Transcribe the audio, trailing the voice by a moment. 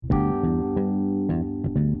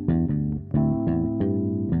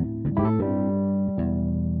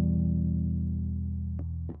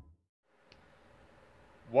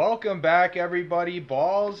Welcome back, everybody.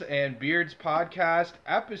 Balls and Beards podcast,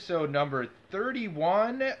 episode number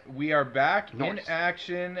 31. We are back in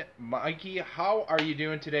action. Mikey, how are you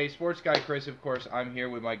doing today? Sports guy Chris, of course. I'm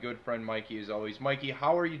here with my good friend Mikey, as always. Mikey,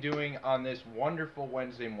 how are you doing on this wonderful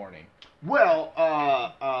Wednesday morning?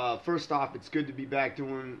 Well, first off, it's good to be back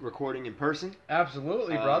doing recording in person.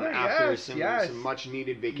 Absolutely, brother. After yes. some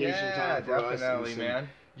much-needed vacation time for us. Definitely, man.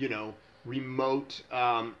 Remote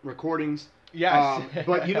recordings. Yes.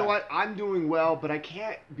 But you know what? I'm doing well, but I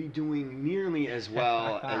can't be doing nearly as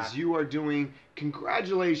well as you are doing.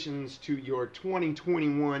 Congratulations to your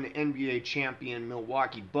 2021 NBA champion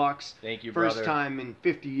Milwaukee Bucks. Thank you, First brother. time in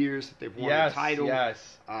 50 years that they've won a title.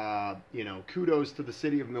 Yes. Kudos to the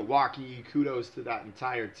city of Milwaukee. Kudos to that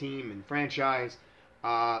entire team and franchise.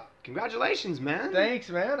 Congratulations, man. Thanks,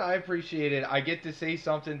 man. I appreciate it. I get to say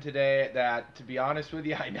something today that, to be honest with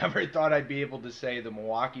you, I never thought I'd be able to say. The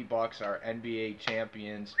Milwaukee Bucks are NBA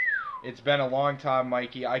champions. It's been a long time,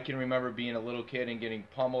 Mikey. I can remember being a little kid and getting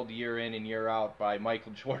pummeled year in and year out by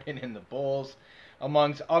Michael Jordan and the Bulls,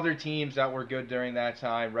 amongst other teams that were good during that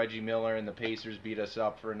time. Reggie Miller and the Pacers beat us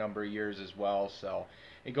up for a number of years as well. So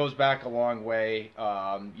it goes back a long way.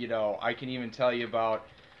 I can even tell you about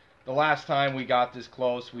the last time we got this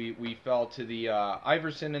close. We fell to the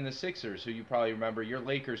Iverson and the Sixers, who you probably remember. Your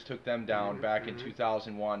Lakers took them down back in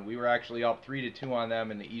 2001. We were actually up 3-2 on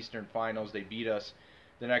them in the Eastern Finals. They beat us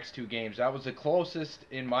the next two games. That was the closest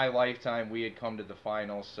in my lifetime we had come to the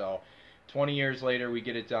finals. So 20 years later, we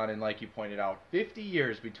get it done. And like you pointed out, 50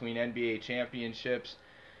 years between NBA championships.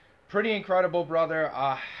 Pretty incredible, brother.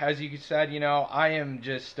 As you said, I am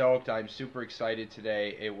just stoked. I'm super excited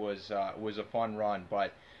today. It was a fun run.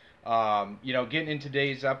 But getting in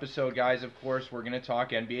today's episode, guys, of course, we're going to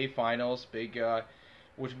talk NBA Finals. We'll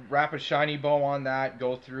wrap a shiny bow on that,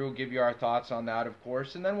 go through, give you our thoughts on that, of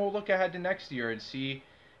course, and then we'll look ahead to next year and see,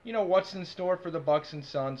 what's in store for the Bucks and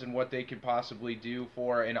Suns and what they could possibly do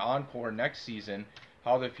for an encore next season,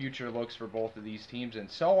 how the future looks for both of these teams,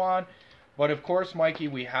 and so on. But, of course, Mikey,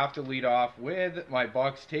 we have to lead off with my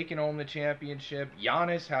Bucks taking home the championship.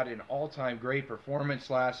 Giannis had an all-time great performance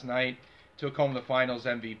last night. Took home the Finals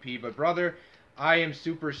MVP. But, brother, I am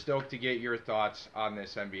super stoked to get your thoughts on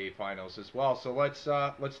this NBA Finals as well. So let's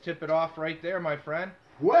tip it off right there, my friend.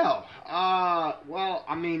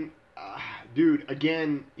 Dude,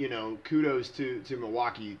 again, kudos to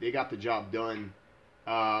Milwaukee. They got the job done.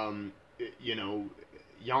 Giannis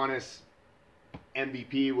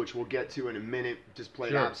MVP, which we'll get to in a minute, just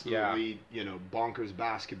played absolutely, bonkers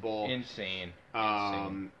basketball. Insane.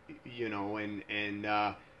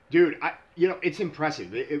 Dude, it's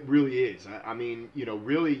impressive. It really is.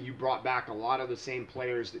 Really, you brought back a lot of the same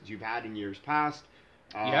players that you've had in years past.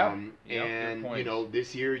 This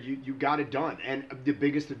year you got it done. And the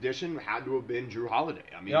biggest addition had to have been Drew Holiday.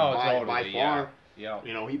 By far. Yeah.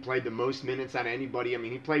 He played the most minutes out of anybody.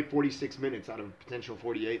 He played 46 minutes out of a potential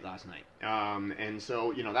 48 last night.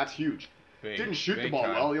 So that's huge. Didn't shoot the ball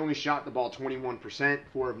well. He only shot the ball 21%,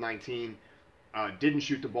 4 of 19. Didn't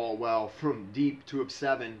shoot the ball well from deep, 2 of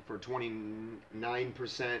 7 for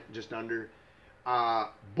 29%, just under.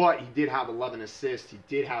 But he did have 11 assists. He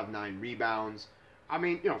did have 9 rebounds.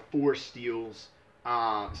 4 steals.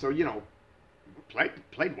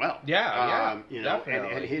 Played well. Definitely.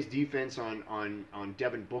 And his defense on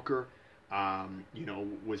Devin Booker,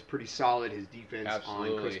 was pretty solid. His defense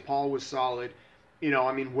on Chris Paul was solid.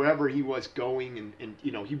 Wherever he was going, and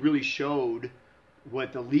he really showed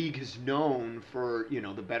what the league has known for,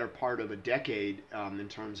 the better part of a decade in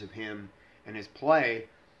terms of him and his play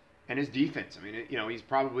and his defense. He's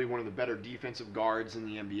probably one of the better defensive guards in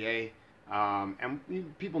the NBA. And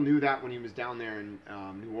people knew that when he was down there in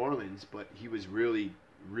New Orleans, but he was really,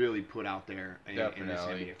 really put out there in this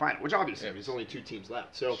NBA final, which obviously there's only 2 teams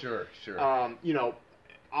left. So, sure.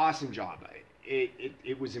 Awesome job.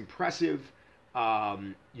 It was impressive.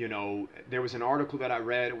 There was an article that I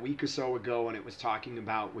read a week or so ago, and it was talking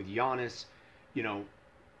about with Giannis,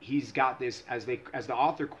 he's got this, as the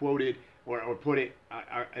author quoted or put it,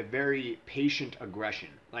 a very patient aggression.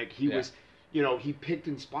 Like he was, he picked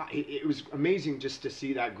and spot. It was amazing just to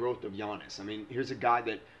see that growth of Giannis. Here's a guy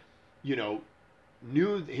that,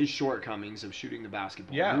 knew his shortcomings of shooting the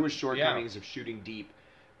basketball, knew his shortcomings of shooting deep.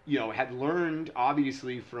 Had learned,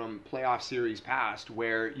 obviously, from playoff series past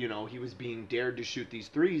where, he was being dared to shoot these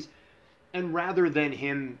threes. And rather than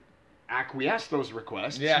him acquiesce those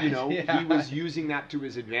requests, he was using that to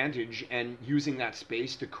his advantage and using that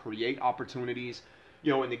space to create opportunities.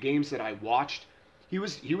 In the games that I watched, he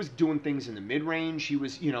was doing things in the mid-range. He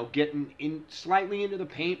was, getting in slightly into the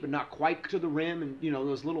paint, but not quite to the rim. And,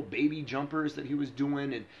 those little baby jumpers that he was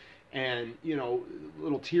doing. and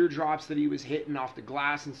little teardrops that he was hitting off the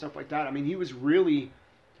glass and stuff like that. I mean, he was really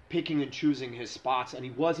picking and choosing his spots, and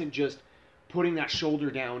he wasn't just putting that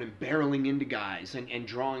shoulder down and barreling into guys and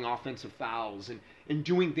drawing offensive fouls and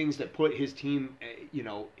doing things that put his team,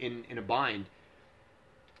 in a bind.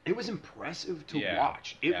 It was impressive to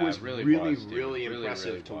watch. It was really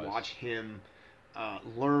impressive to watch him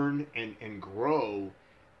learn and grow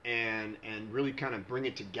and really kind of bring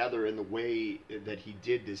it together in the way that he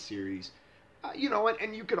did this series.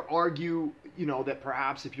 And you could argue, that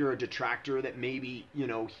perhaps if you're a detractor that maybe,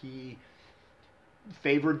 he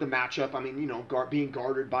favored the matchup. I mean, being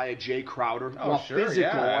guarded by a Jay Crowder. Oh, sure, physical.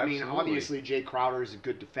 yeah, I mean, absolutely. obviously Jay Crowder is a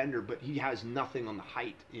good defender, but he has nothing on the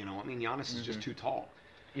height. I mean, Giannis is just too tall.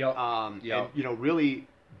 Yep. And, really,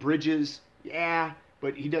 Bridges,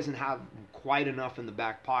 but he doesn't have quite enough in the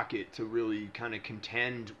back pocket to really kind of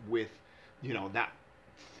contend with, that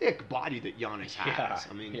thick body that Giannis has.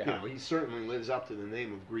 Yeah, I mean, yeah. he certainly lives up to the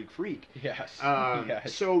name of Greek Freak. Yes.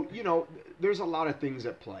 Yes. So, there's a lot of things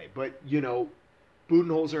at play. But,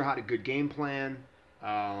 Budenholzer had a good game plan.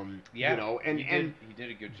 And he did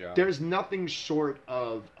a good job. There's nothing short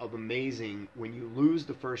of amazing when you lose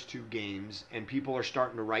the first two games and people are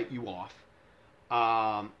starting to write you off.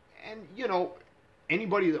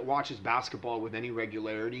 Anybody that watches basketball with any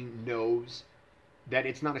regularity knows that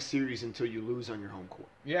it's not a series until you lose on your home court.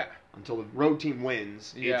 Yeah. Until the road team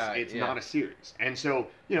wins, it's not a series. And so,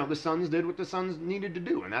 the Suns did what the Suns needed to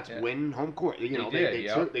do, and that's win home court.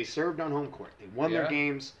 They served on home court. They won their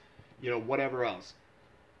games, whatever else.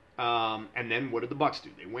 And then what did the Bucks do?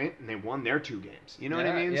 They went and they won their two games. You know what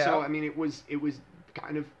I mean? Yeah. So, I mean, it was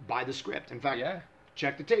kind of by the script. In fact,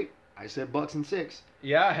 check the tape. I said Bucks in 6.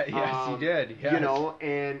 Yeah, yes, he did. Yes.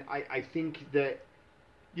 And I think that,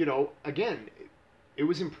 again, it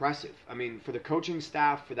was impressive. I mean, for the coaching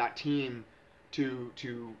staff, for that team to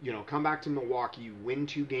come back to Milwaukee, win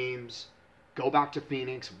 2 games, go back to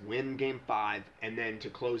Phoenix, win Game 5, and then to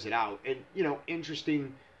close it out. And,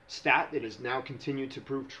 interesting stat that has now continued to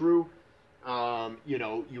prove true.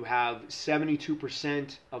 You have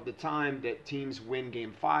 72% of the time that teams win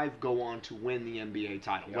Game 5 go on to win the NBA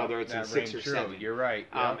title, whether it's in 6 or 7. You're right.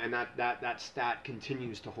 And that stat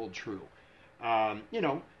continues to hold true.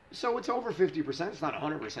 So it's over 50%. It's not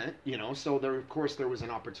 100%. So there was an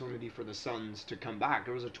opportunity for the Suns to come back.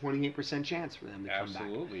 There was a 28% chance for them to come back.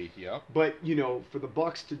 Absolutely. Yep. But for the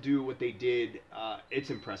Bucks to do what they did, it's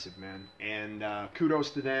impressive, man. And kudos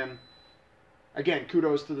to them. Again,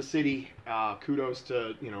 kudos to the city. Kudos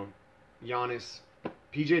to Giannis,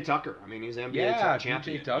 PJ Tucker. I mean, he's NBA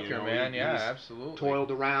champion. PJ Tucker, man. Yeah, absolutely.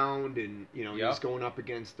 Toiled around, and he's going up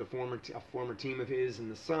against a former team of his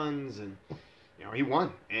and the Suns, and he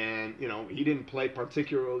won. And he didn't play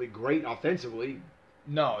particularly great offensively.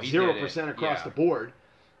 No, he 0% across the board.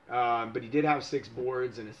 But he did have 6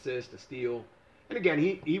 boards, an assist, a steal. And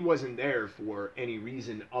again, he wasn't there for any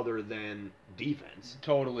reason other than defense.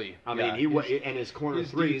 Totally. I mean, and his corner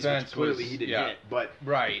threes, which clearly he didn't hit. But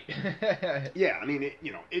right. I mean,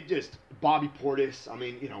 it just Bobby Portis. I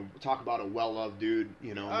mean, talk about a well-loved dude.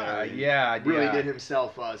 Really did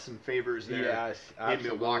himself some favors there in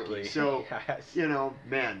Milwaukee. So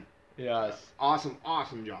man. Yes.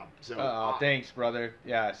 Awesome job. So thanks, brother.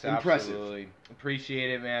 Yes, impressive. Absolutely.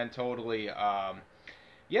 Appreciate it, man. Totally.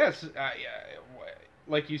 Yes,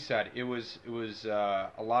 like you said, it was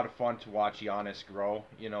a lot of fun to watch Giannis grow,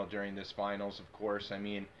 during this finals, of course. I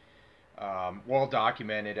mean, well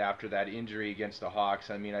documented after that injury against the Hawks.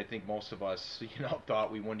 I mean, I think most of us, thought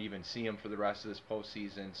we wouldn't even see him for the rest of this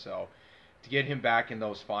postseason. So to get him back in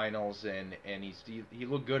those finals, and he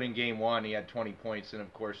looked good in Game 1. He had 20 points, and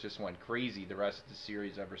of course just went crazy the rest of the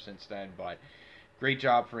series ever since then. But great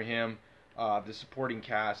job for him. The supporting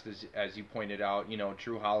cast, as you pointed out,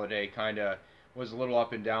 Drew Holiday kind of was a little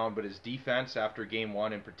up and down, but his defense after Game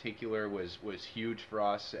 1 in particular was huge for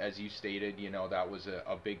us, as you stated. That was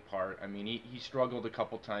a big part. I mean, he struggled a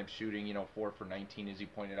couple times shooting, 4 for 19, as you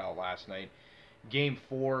pointed out last night. Game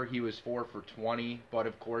 4, he was 4 for 20, but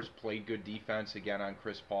of course played good defense again on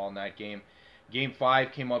Chris Paul in that game. Game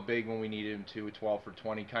 5 came up big when we needed him to, 12 for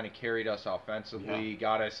 20, kind of carried us offensively,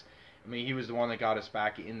 got us. I mean, he was the one that got us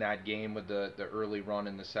back in that game with the early run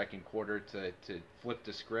in the second quarter to flip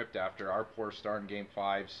the script after our poor start in Game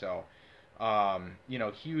 5. So,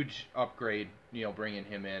 huge upgrade, bringing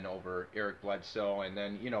him in over Eric Bledsoe. And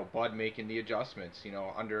then, Bud making the adjustments,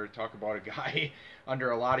 talk about a guy under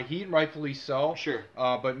a lot of heat, rightfully so. Sure.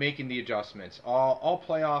 But making the adjustments. All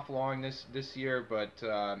playoff long this year, but,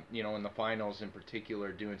 in the finals in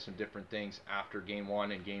particular, doing some different things after Game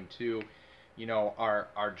 1 and Game 2.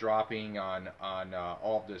 are dropping on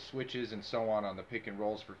all of the switches and so on the pick and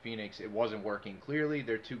rolls for Phoenix. It wasn't working. Clearly,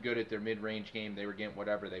 they're too good at their mid-range game. They were getting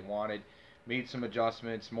whatever they wanted. Made some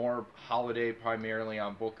adjustments, more Holiday primarily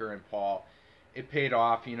on Booker and Paul. It paid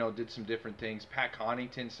off, did some different things. Pat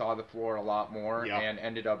Connaughton saw the floor a lot more and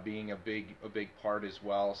ended up being a big part as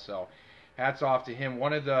well. So hats off to him.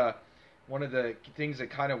 One of the things that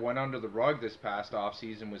kind of went under the rug this past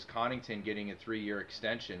offseason was Connaughton getting a 3-year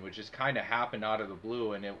extension, which just kind of happened out of the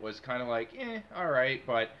blue, and it was kind of like, all right,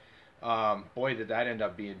 but boy, did that end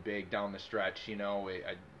up being big down the stretch.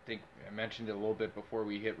 I think I mentioned it a little bit before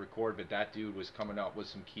we hit record, but that dude was coming up with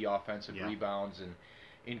some key offensive rebounds and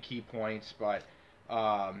in key points. But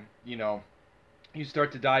you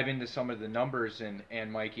start to dive into some of the numbers,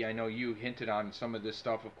 and Mikey, I know you hinted on some of this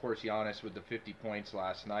stuff. Of course, Giannis with the 50 points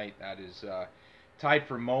last night. That is tied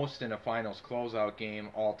for most in a finals closeout game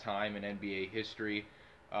all time in NBA history.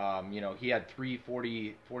 He had 3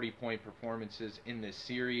 40-point performances in this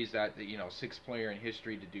series. That, sixth player in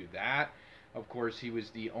history to do that. Of course, he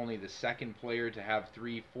was only the second player to have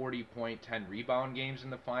 3 40-point, 10-rebound games in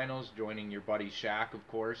the finals, joining your buddy Shaq, of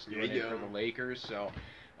course, doing it for the Lakers. So,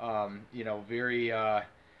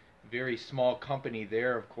 very small company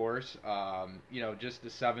there, of course. Just the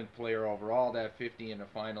 7th player overall to have 50 in a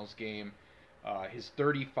finals game. His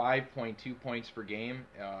 35.2 points per game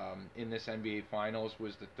in this NBA Finals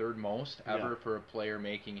was the 3rd most ever for a player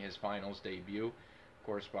making his finals debut. Of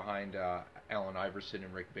course, behind Allen Iverson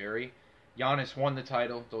and Rick Barry. Giannis won the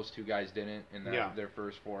title. Those two guys didn't in their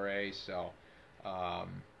first foray. So, the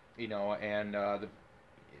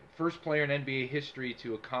first player in NBA history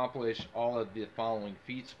to accomplish all of the following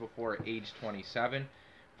feats before age 27.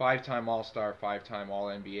 5-time All-Star, 5-time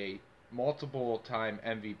All-NBA, multiple-time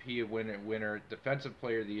MVP winner, Defensive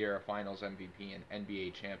Player of the Year, a Finals MVP, and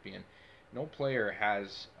NBA champion. No player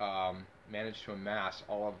has managed to amass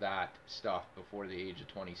all of that stuff before the age of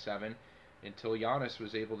 27 until Giannis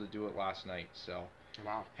was able to do it last night. So,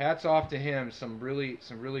 wow. Hats off to him. Some really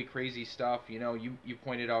crazy stuff. You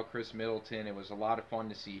pointed out Chris Middleton. It was a lot of fun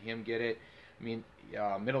to see him get it. I mean,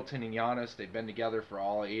 Middleton and Giannis, they've been together for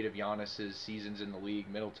all 8 of Giannis's seasons in the league.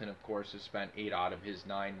 Middleton, of course, has spent 8 out of his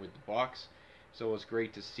 9 with the Bucks. So it was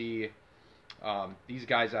great to see these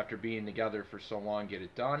guys, after being together for so long, get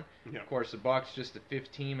it done. Of course, the Bucks, just the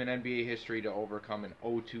 5th team in NBA history to overcome an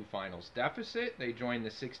 0-2 finals deficit. They joined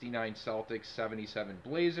the 69 Celtics, 77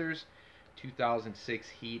 Blazers, 2006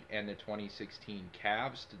 Heat, and the 2016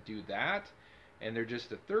 Cavs to do that. And they're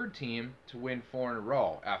just the 3rd team to win 4 in a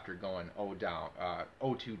row after going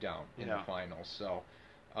 0-2 down in the finals. So,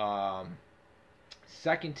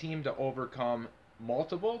 2nd team to overcome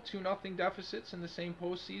multiple 2-0 deficits in the same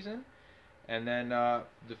postseason. And then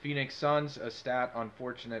the Phoenix Suns, a stat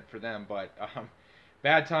unfortunate for them, but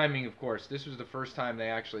bad timing, of course. This was the first time they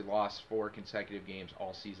actually lost 4 consecutive games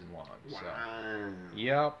all season long. Wow. So,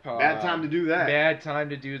 yep. Bad time to do that. Bad time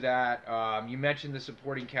to do that. You mentioned the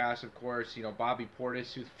supporting cast, of course. Bobby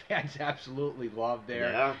Portis, who the fans absolutely love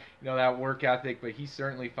there. Yeah. That work ethic, but he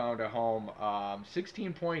certainly found a home.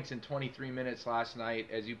 16 points in 23 minutes last night,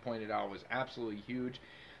 as you pointed out, was absolutely huge.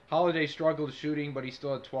 Holiday struggled shooting, but he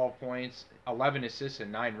still had 12 points, 11 assists,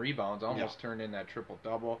 and 9 rebounds. Almost turned in that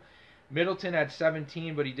triple-double. Middleton had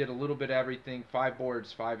 17, but he did a little bit of everything. 5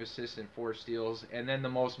 boards, 5 assists, and 4 steals. And then the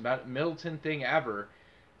most Middleton thing ever,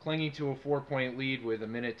 clinging to a 4-point lead with a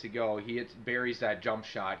minute to go. He buries that jump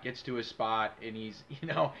shot, gets to his spot, and he's,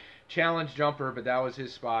 challenge jumper, but that was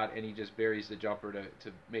his spot, and he just buries the jumper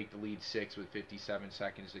to make the lead 6 with 57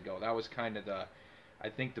 seconds to go. That was kind of I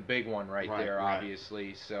think the big one right there,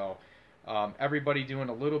 obviously. So everybody doing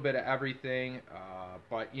a little bit of everything.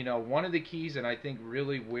 But, one of the keys, and I think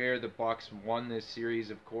really where the Bucks won this series,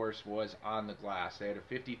 of course, was on the glass. They had a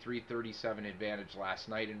 53-37 advantage last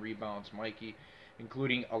night in rebounds, Mikey,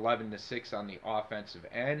 including 11-6 on the offensive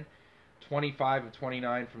end. 25 of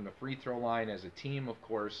 29 from the free throw line as a team. Of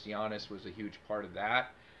course, Giannis was a huge part of that.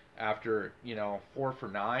 After, 4 for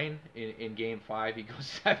 9 in Game 5, he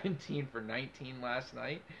goes 17 for 19 last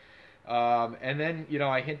night. And then,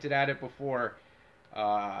 I hinted at it before.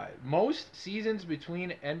 Most seasons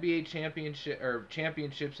between NBA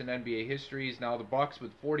championships in NBA histories. Now the Bucks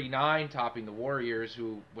with 49, topping the Warriors,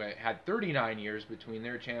 who had 39 years between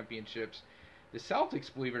their championships. The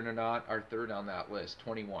Celtics, believe it or not, are 3rd on that list,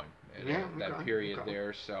 21. That period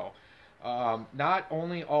there. So, not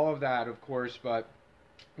only all of that, of course, but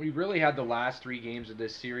we really had the last 3 games of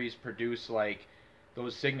this series produce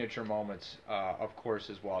those signature moments, of course,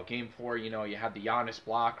 as well. Game 4, you had the Giannis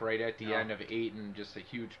block right at the end of Ayton, just a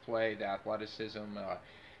huge play, the athleticism.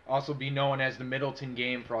 also be known as the Middleton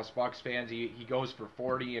game for us Bucks fans. He goes for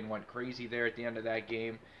 40 and went crazy there at the end of that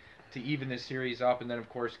game to even the series up. And then, of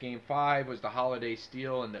course, Game 5 was the Holiday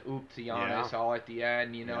steal and the oop to Giannis all at the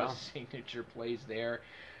end, signature plays there.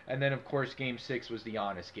 And then, of course, Game 6 was the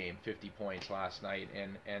Giannis game, 50 points last night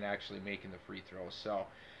and actually making the free throws. So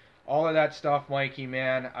all of that stuff, Mikey,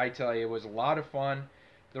 man, I tell you, it was a lot of fun.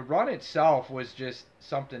 The run itself was just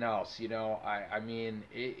something else, I mean,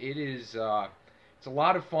 it is it's a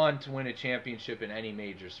lot of fun to win a championship in any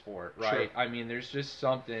major sport, right? Sure. I mean, there's just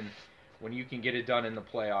something when you can get it done in the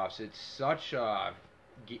playoffs. It's such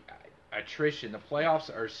attrition. The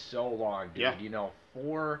playoffs are so long, dude. Yeah.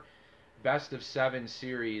 4 best-of-7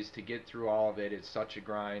 series to get through all of it. It's such a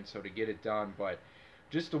grind, so to get it done. But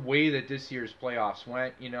just the way that this year's playoffs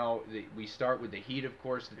went, we start with the Heat, of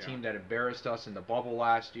course, the team that embarrassed us in the bubble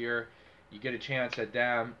last year. You get a chance at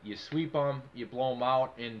them. You sweep them. You blow them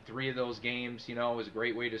out in 3 of those games. It was a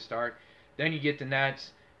great way to start. Then you get the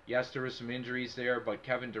Nets. Yes, there was some injuries there, but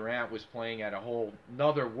Kevin Durant was playing at a whole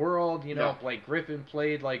another world. Blake Griffin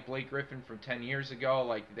played like Blake Griffin from 10 years ago.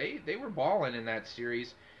 Like, they were balling in that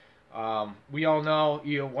series. We all know,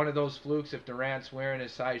 one of those flukes, if Durant's wearing a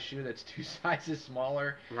size shoe that's 2 sizes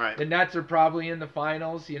smaller, right, the Nets are probably in the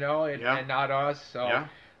finals, and not us. So,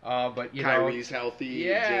 but Kyrie's healthy,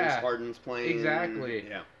 James Harden's playing. Exactly.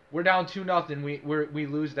 Yeah. We're down 2-0. We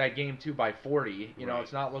lose that game 2 by 40.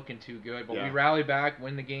 It's not looking too good, but we rally back,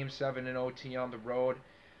 win the game 7 in OT on the road.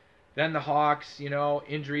 Then the Hawks,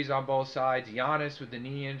 injuries on both sides. Giannis with the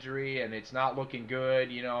knee injury, and it's not looking good.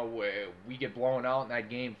 We get blown out in that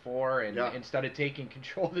Game 4, and instead of taking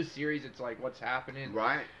control of the series, it's like, what's happening?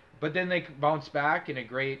 Right. But then they bounce back in a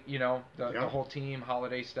great, the whole team.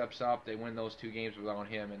 Holiday steps up. They win those 2 games without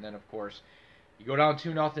him, and then, of course, you go down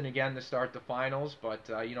 2-0 again to start the finals. But,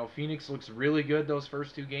 Phoenix looks really good those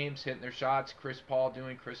first 2 games, hitting their shots. Chris Paul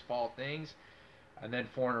doing Chris Paul things, and then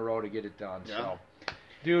 4 in a row to get it done. Yeah. So.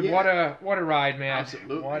 Dude, what a ride, man.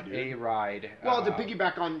 Absolutely, what a ride. Well, to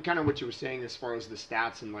piggyback on kind of what you were saying as far as the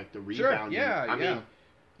stats and like the rebounding. Sure, I mean,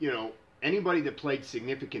 anybody that played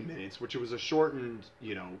significant minutes, which was a shortened,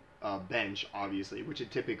 bench, obviously, which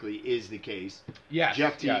it typically is the case. Yes.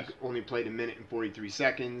 Jeff Teague only played 1 minute and 43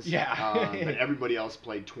 seconds. Yeah. But everybody else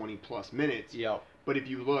played 20 plus minutes. Yep. But if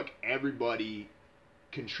you look, everybody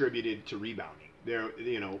contributed to rebounding. There,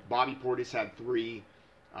 Bobby Portis had 3.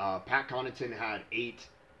 Pat Connaughton had 8,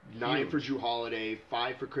 9 for Jrue Holiday,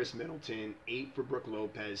 5 for Chris Middleton, 8 for Brook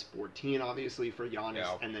Lopez, 14 obviously for Giannis,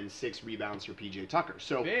 and then 6 rebounds for PJ Tucker.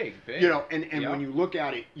 So big. And when you look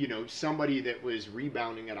at it, somebody that was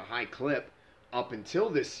rebounding at a high clip up until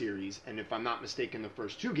this series, and if I'm not mistaken, the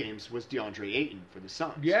first 2 games was DeAndre Ayton for the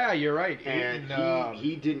Suns. Yeah, you're right. And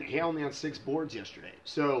he only had 6 boards yesterday.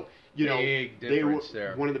 So. They were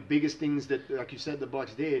there. One of the biggest things that, like you said, the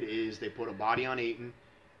Bucks did is they put a body on Ayton.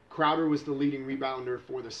 Crowder was the leading rebounder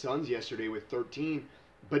for the Suns yesterday with 13,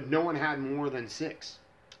 but no one had more than 6.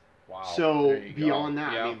 Wow. So beyond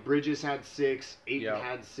that, I mean, Bridges had 6, Ayton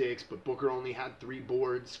had 6, but Booker only had 3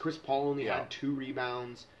 boards. Chris Paul only had 2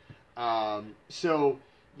 rebounds. So,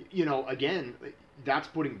 again, that's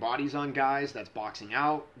putting bodies on guys. That's boxing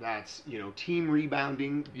out. That's, team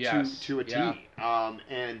rebounding to a team.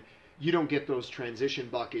 And you don't get those transition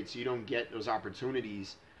buckets. You don't get those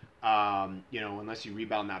opportunities. Unless you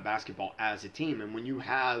rebound that basketball as a team. And when you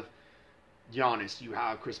have Giannis, you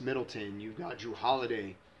have Chris Middleton, you've got Jrue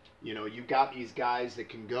Holiday, you've got these guys that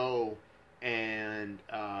can go and,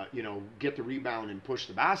 get the rebound and push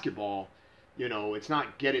the basketball. It's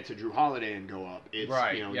not get it to Jrue Holiday and go up. It's,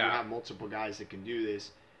 you have multiple guys that can do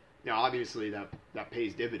this. Obviously that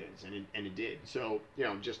pays dividends, and it did. So,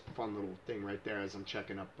 just a fun little thing right there as I'm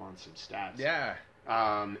checking up on some stats. Yeah.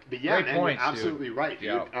 But yeah, Great points, absolutely dude. right, dude.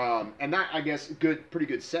 Yep. And that, I guess, pretty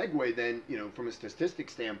good segue then, from a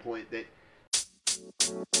statistic standpoint that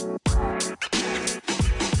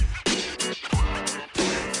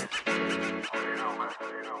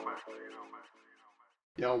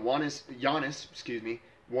Giannis,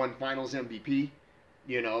 won Finals MVP,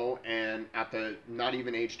 and at the not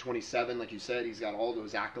even age 27, like you said, he's got all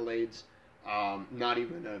those accolades. Not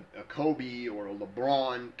even a Kobe or a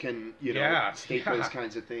LeBron can, state those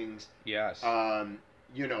kinds of things. Yes. What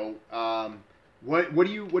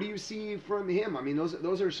do you see from him? I mean,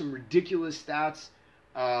 those are some ridiculous stats.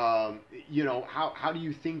 How do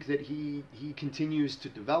you think that he continues to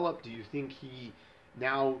develop? Do you think he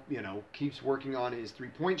now, keeps working on his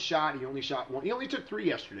 3-point shot? He only shot 1. He only took 3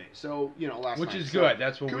 yesterday. So, last Which night. is good.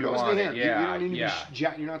 That's what we want. wanted. Yeah. You don't need to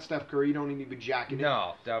be you're not Steph Curry. You don't need to be jacking it.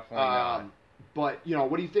 No, definitely not. But,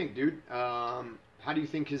 what do you think, dude? How do you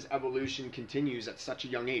think his evolution continues at such a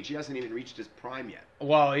young age? He hasn't even reached his prime yet.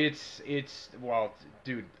 Well, well,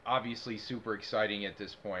 dude, obviously super exciting at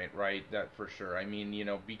this point, right? That for sure. I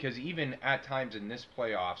mean, because even at times in this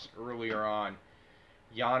playoffs earlier on,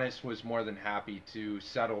 Giannis was more than happy to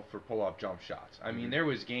settle for pull-up jump shots. I mean, there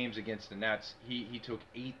was games against the Nets. He took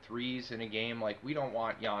 8 threes in a game. Like, we don't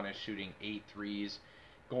want Giannis shooting 8 threes,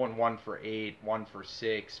 going 1 for 8, 1 for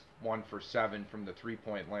 6, 1 for 7 from the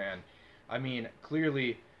three-point land. I mean,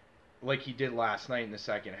 clearly, like he did last night in the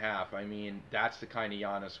second half, I mean, that's the kind of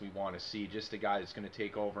Giannis we want to see. Just a guy that's going to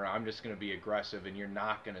take over. I'm just going to be aggressive, and you're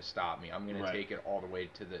not going to stop me. I'm going to take it all the way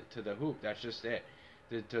to the hoop. That's just it.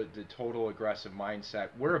 The total aggressive mindset.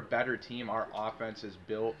 We're a better team. Our offense is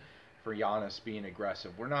built for Giannis being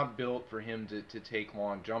aggressive. We're not built for him to take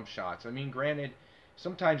long jump shots. I mean, granted,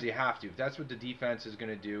 sometimes you have to. If that's what the defense is going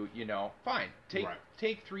to do, fine.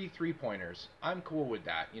 Take 3 3-pointers. I'm cool with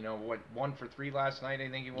that. 1 for 3 last night, I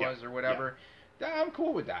think it was, or whatever. Yeah. I'm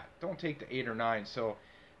cool with that. Don't take the 8 or 9. So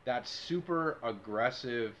that super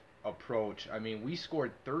aggressive approach. I mean, we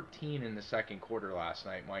scored 13 in the second quarter last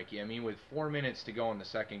night, Mikey. I mean, with 4 minutes to go in the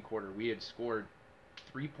second quarter, we had scored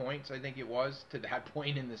 3 points, I think it was, to that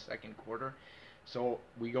point in the second quarter. So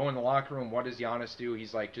we go in the locker room. What does Giannis do?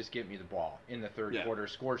 He's like, just get me the ball in the third quarter.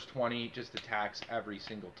 Scores 20, just attacks every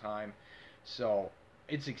single time. So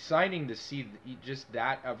it's exciting to see just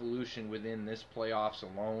that evolution within this playoffs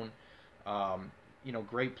alone.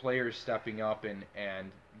 Great players stepping up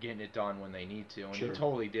and getting it done when they need to. And he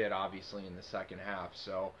totally did, obviously, in the second half.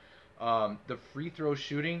 So the free throw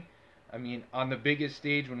shooting, I mean, on the biggest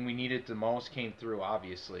stage when we needed it the most, came through,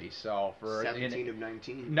 obviously. So for 17 of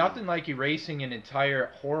 19. Nothing like erasing an entire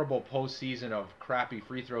horrible postseason of crappy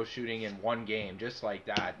free throw shooting in one game, just like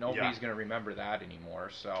that. Nobody's going to remember that anymore.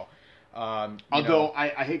 So, although I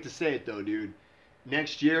hate to say it though, dude.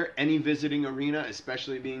 Next year, any visiting arena,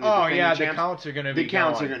 especially being the defending champs, the counts are going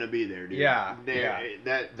to be there, dude. Yeah,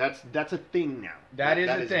 that's a thing now. That is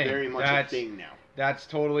a thing. Very much a thing now. That's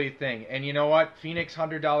totally a thing. And you know what? Phoenix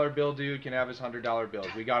 $100 bill dude can have his $100 bills.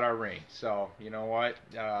 We got our ring. So, you know what?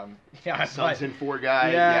 Suns and 4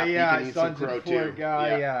 guy. Yeah, Suns and 4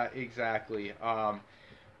 guy. Yeah, exactly.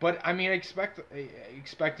 But I mean,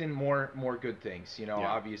 expecting more good things.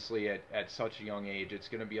 Obviously at such a young age, it's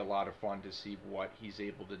going to be a lot of fun to see what he's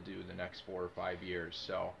able to do the next 4 or 5 years.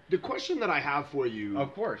 So the question that I have for you,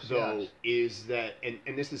 of course, though, is that,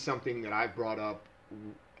 and this is something that I've brought up,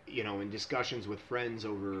 in discussions with friends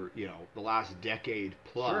over the last decade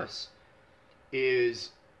plus, is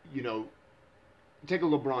take a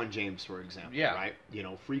LeBron James for example, right?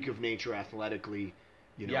 Freak of nature athletically.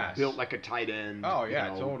 Built like a tight end. Oh yeah,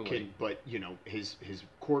 totally. But his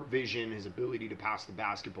court vision, his ability to pass the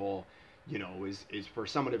basketball, is for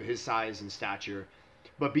someone of his size and stature.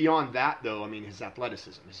 But beyond that, though, I mean, his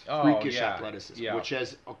athleticism, his freakish athleticism, which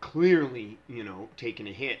has clearly, taken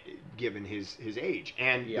a hit given his age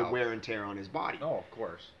and the wear and tear on his body. Oh, of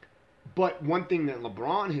course. But one thing that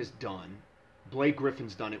LeBron has done, Blake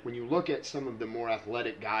Griffin's done it. When you look at some of the more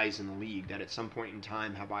athletic guys in the league that at some point in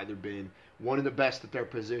time have either been one of the best at their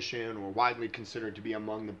position or widely considered to be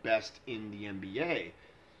among the best in the NBA,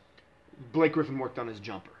 Blake Griffin worked on his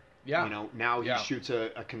jumper. Yeah. Now he shoots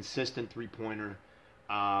a consistent three-pointer,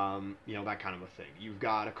 that kind of a thing. You've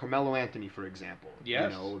got a Carmelo Anthony, for example.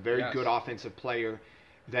 Yes. A very good offensive player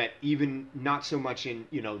that even not so much in,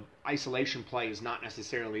 isolation play is not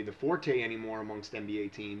necessarily the forte anymore amongst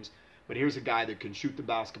NBA teams. But here's a guy that can shoot the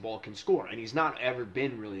basketball, can score. And he's not ever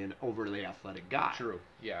been really an overly athletic guy. True,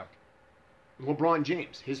 yeah. LeBron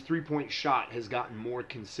James, his three-point shot has gotten more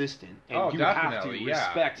consistent. And you have to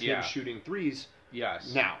respect him shooting threes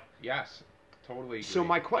now. Yes, totally agree. So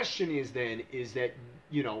my question is that,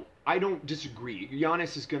 I don't disagree.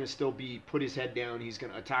 Giannis is going to still put his head down. He's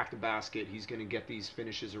going to attack the basket. He's going to get these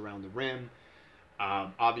finishes around the rim.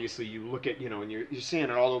 Obviously, you look at, and you're seeing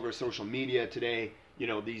it all over social media today,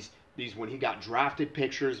 these when he got drafted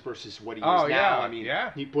pictures versus what he is now. I mean,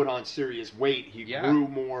 he put on serious weight. He grew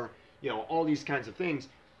more, all these kinds of things.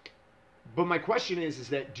 But my question is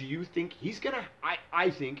that do you think he's going to – I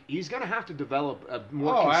think he's going to have to develop a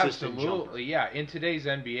more consistent jumper. Absolutely, yeah. In today's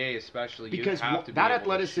NBA especially, because you have to be that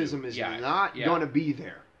athleticism is not going to be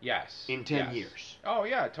there in 10 years. Oh,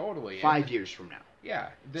 yeah, totally. 5 years from now. Yeah.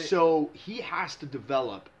 So he has to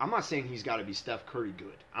develop – I'm not saying he's got to be Steph Curry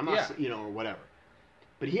good. I'm not or whatever.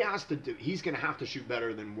 But he's going to have to shoot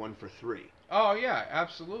better than 1 for 3. Oh, yeah,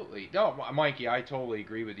 absolutely. No, Mikey, I totally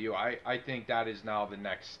agree with you. I think that is now the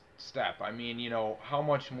next step. I mean, how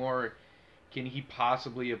much more Can he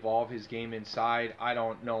possibly evolve his game inside? I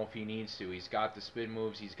don't know if he needs to. He's got the spin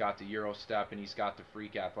moves, he's got the Euro step, and he's got the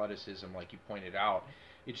freak athleticism, like you pointed out.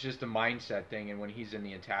 It's just a mindset thing, and when he's in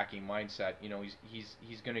the attacking mindset,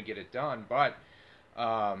 he's going to get it done. But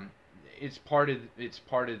it's part of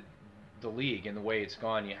the league and the way it's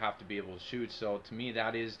gone. You have to be able to shoot. So to me,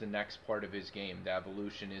 that is the next part of his game. The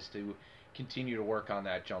evolution is to continue to work on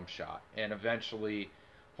that jump shot and eventually,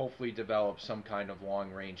 hopefully, develop some kind of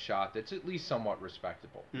long range shot that's at least somewhat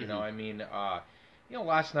respectable.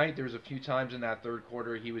 Last night there was a few times in that third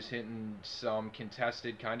quarter he was hitting some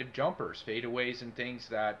contested kind of jumpers, fadeaways, and things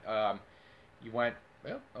that you went,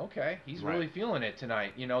 well, okay, he's really feeling it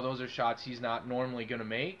tonight. Those are shots he's not normally going to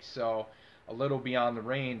make, so a little beyond the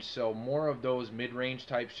range. So more of those mid-range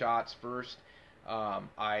type shots first.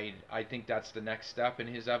 I think that's the next step in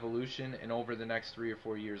his evolution, and over the next 3 or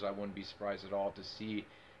 4 years, I wouldn't be surprised at all to see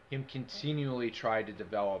him continually try to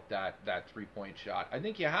develop that three-point shot. I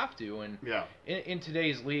think you have to, and in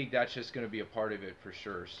today's league, that's just going to be a part of it for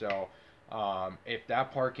sure. So if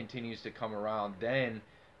that part continues to come around, then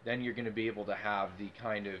you're going to be able to have the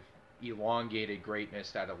kind of elongated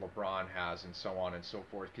greatness that a LeBron has, and so on and so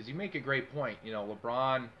forth. Because you make a great point.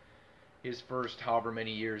 LeBron, his first however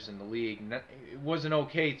many years in the league, was an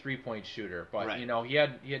okay three-point shooter, but he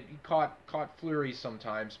caught flurries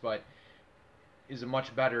sometimes, but is a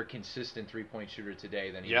much better consistent three-point shooter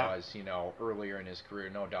today than he was, earlier in his career,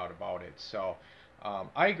 no doubt about it. So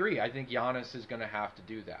I agree. I think Giannis is going to have to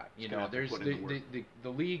do that. There's the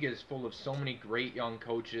league is full of so many great young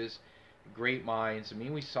coaches, great minds. I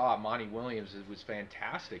mean, we saw Monty Williams was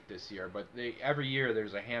fantastic this year, but every year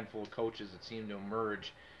there's a handful of coaches that seem to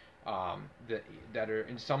emerge that are,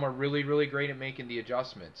 and some are really, really great at making the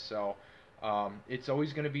adjustments. So it's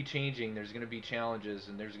always going to be changing. There's going to be challenges,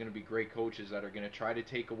 and there's going to be great coaches that are going to try to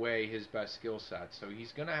take away his best skill set. So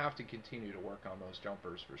he's going to have to continue to work on those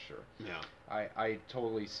jumpers for sure. Yeah, I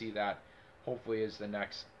totally see that. Hopefully, as the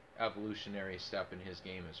next evolutionary step in his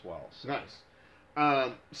game as well. So.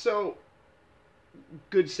 Nice. So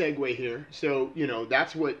good segue here. So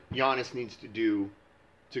that's what Giannis needs to do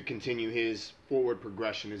to continue his forward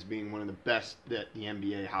progression as being one of the best that the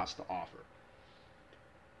NBA has to offer.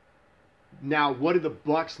 Now, what do the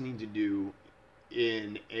Bucks need to do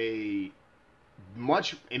in a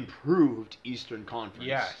much improved Eastern Conference?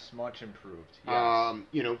 Yes, much improved. Yes.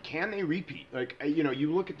 Can they repeat?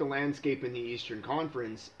 You look at the landscape in the Eastern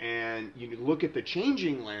Conference, and you look at the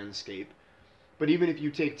changing landscape. But even if you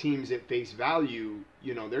take teams at face value,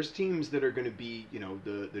 there's teams that are going to be,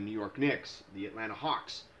 the New York Knicks, the Atlanta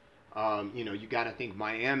Hawks. You got to think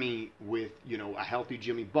Miami with, a healthy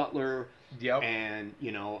Jimmy Butler. Yep. And,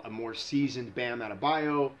 a more seasoned Bam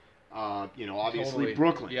Adebayo. Obviously Totally.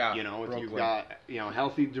 Brooklyn. Yeah, If Brooklyn. you've got,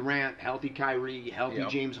 healthy Durant, healthy Kyrie, healthy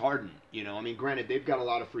James Harden. Granted, they've got a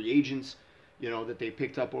lot of free agents, that they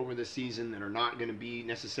picked up over the season that are not going to be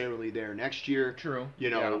necessarily there next year. True.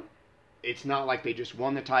 It's not like they just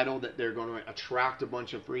won the title that they're going to attract a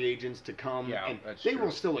bunch of free agents to come. Yeah, and that's they true.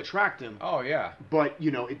 will still attract them. Oh, yeah. But,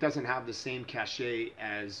 it doesn't have the same cachet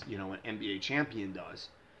as, an NBA champion does.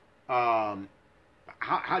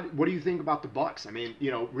 What do you think about the Bucks? I mean,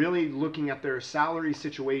 really looking at their salary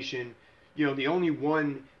situation, the only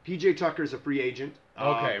one, PJ Tucker's a free agent.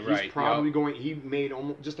 Okay, right. He's probably going. He made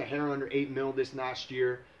almost just a hair under $8 million this last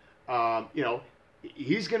year.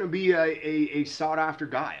 He's going to be a sought after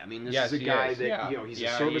guy. I mean, this is a guy that he's a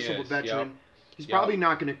serviceable veteran. Yep. He's probably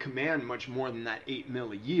not going to command much more than that $8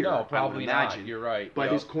 million a year. No, probably I would imagine. not. You're right.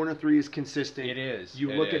 But his corner three is consistent. It is.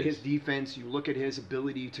 You look at his defense. You look at his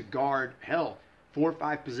ability to guard 4 or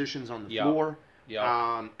 5 positions on the floor. Yep.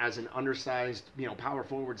 As an undersized, power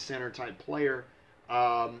forward center type player.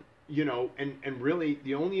 And really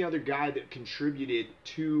the only other guy that contributed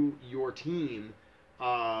to your team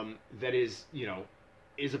that is,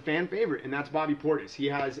 is a fan favorite, and that's Bobby Portis. He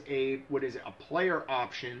has a player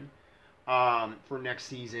option for next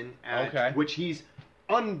season, which he's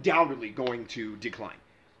undoubtedly going to decline.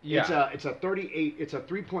 Yeah. It's a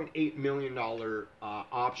 $3.8 million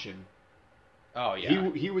option. Oh yeah.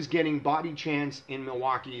 He was getting body chance in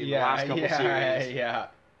Milwaukee in the last couple series. Yeah.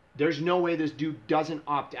 There's no way this dude doesn't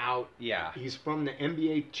opt out. Yeah. He's from the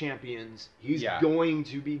NBA champions. He's going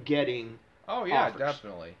to be getting offers.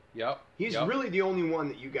 Definitely. Yep. He's really the only one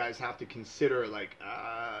that you guys have to consider,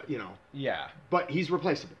 Yeah. But he's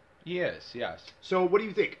replaceable. He is, yes. So what do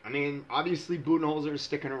you think? I mean, obviously Budenholzer is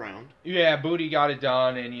sticking around. Yeah, Booty got it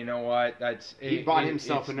done, and you know what? He bought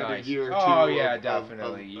himself another nice. year or two. Oh yeah,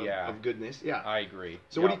 definitely. Of goodness. Yeah. I agree.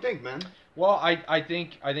 So what do you think, man? Well, I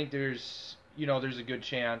think there's there's a good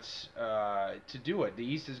chance to do it. The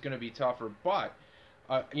East is going to be tougher, but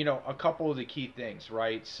a couple of the key things,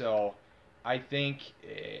 right? So I think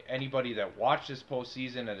anybody that watched this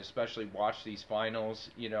postseason and especially watched these finals,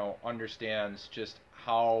 understands just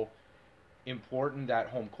how important that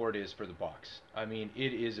home court is for the Bucks. I mean,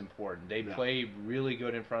 it is important. They play really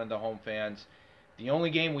good in front of the home fans. The only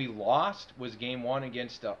game we lost was game one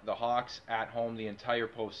against the Hawks at home the entire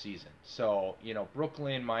postseason. So,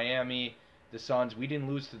 Brooklyn, Miami, the Suns, we didn't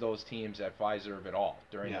lose to those teams at Fiserv at all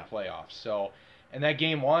during the playoffs. So, and that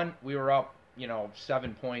game one, we were up,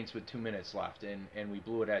 7 points with 2 minutes left, and we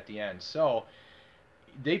blew it at the end. So,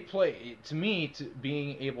 they play, to me, to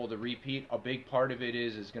being able to repeat, a big part of it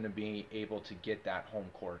is going to be able to get that home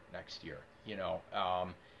court next year.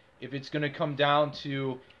 If it's going to come down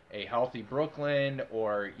to a healthy Brooklyn,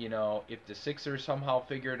 or if the Sixers somehow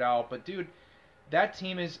figure it out, but dude, that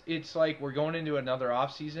team it's like we're going into another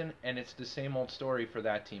offseason and it's the same old story for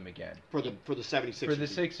that team again. For the 76ers. For the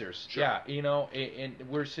Sixers. Sure. Yeah, and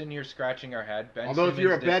we're sitting here scratching our head. Although if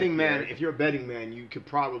you're a betting man, you could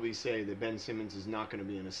probably say that Ben Simmons is not going to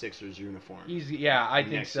be in a Sixers uniform. I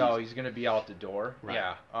think so. Season. He's going to be out the door. Right.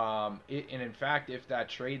 Yeah. And in fact, if that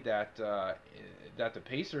trade that the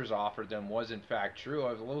Pacers offered them was in fact true,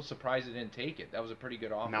 I was a little surprised they didn't take it. That was a pretty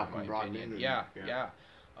good offer, Malcolm in my opinion. Yeah.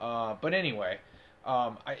 But anyway,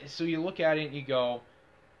 so you look at it and you go,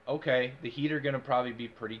 okay, the Heat are going to probably be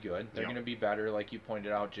pretty good. They're going to be better, like you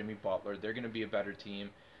pointed out, Jimmy Butler. They're going to be a better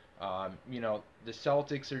team. The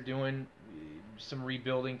Celtics are doing some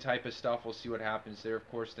rebuilding type of stuff. We'll see what happens there. Of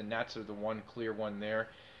course, the Nets are the one clear one there.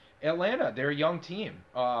 Atlanta, they're a young team.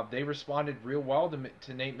 They responded real well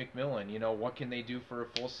to Nate McMillan. What can they do for a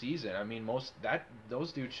full season? I mean,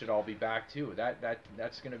 those dudes should all be back too.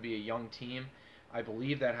 That's going to be a young team. I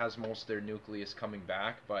believe that has most of their nucleus coming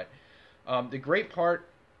back. But the great part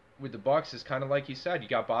with the Bucks is kind of like you said. You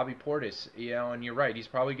got Bobby Portis, and you're right. He's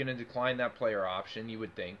probably going to decline that player option. You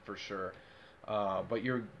would think for sure. But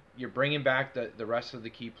you're bringing back the rest of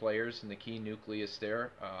the key players and the key nucleus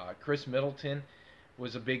there. Chris Middleton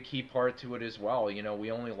was a big key part to it as well.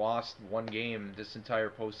 We only lost one game this entire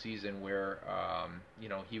postseason where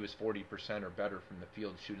he was 40% or better from the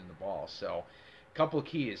field shooting the ball. So couple of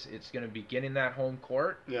keys. It's going to be getting that home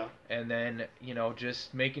court. Yeah. And then,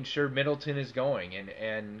 just making sure Middleton is going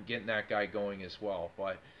and getting that guy going as well.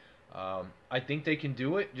 But I think they can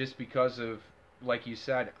do it just because of, like you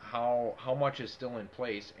said, how much is still in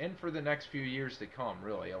place, and for the next few years to come,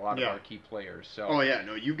 really, a lot of our key players. So. Oh yeah,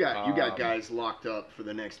 no, you got guys locked up for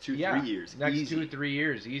the next 2-3 years. Next easy. 2-3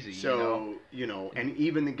 years, easy. So and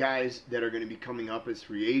even the guys that are going to be coming up as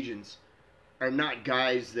free agents are not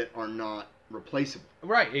guys that are not replaceable.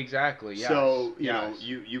 Right, exactly. Yes. So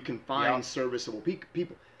you can find serviceable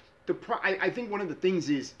people. I think one of the things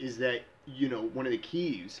is that one of the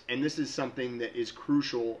keys, and this is something that is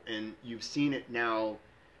crucial, and you've seen it now,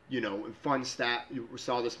 in fun stat you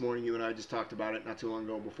saw this morning. You and I just talked about it not too long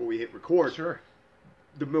ago before we hit record. Sure.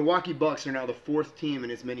 The Milwaukee Bucks are now the fourth team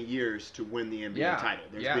in as many years to win the NBA title.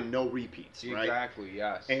 There's been no repeats, right? Exactly.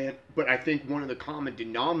 Yes. But I think one of the common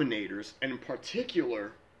denominators, and in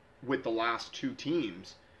particular with the last two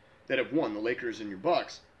teams that have won, the Lakers and your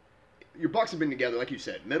Bucks have been together, like you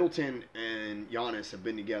said. Middleton and Giannis have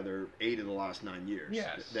been together 8 of the last 9 years.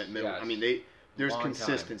 Yes. I mean, there's Long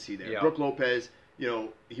consistency time. there. Yeah. Brook Lopez,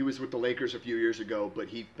 he was with the Lakers a few years ago, but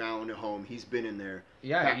he found a home. He's been in there.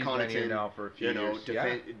 Yeah, Pat he's Connaughton, been here now for a few years.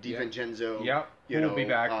 DiVincenzo. Yep. Who'll be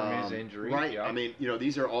back from his injury. Right. Yep. I mean,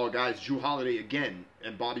 these are all guys. Jrue Holiday again,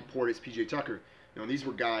 and Bobby Portis, PJ Tucker. These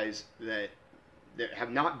were guys that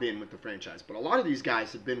have not been with the franchise, but a lot of these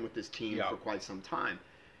guys have been with this team for quite some time.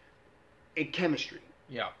 And chemistry.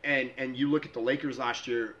 Yeah. And you look at the Lakers last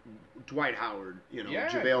year, Dwight Howard,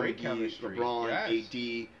 JaVale McGee,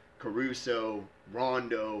 LeBron, AD, Caruso,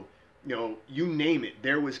 Rondo, you name it,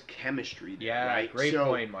 there was chemistry there, right? Great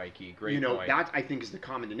point, Mikey. Great point. That I think is the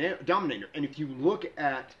common denominator. And if you look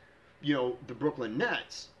at, the Brooklyn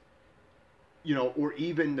Nets, or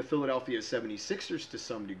even the Philadelphia 76ers to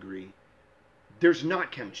some degree, there's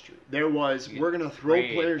not chemistry. There was, we're going to throw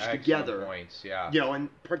players together. Points, yeah. In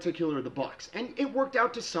particular the Bucks. And it worked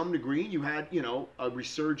out to some degree. You had, a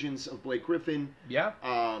resurgence of Blake Griffin. Yeah.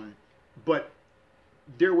 But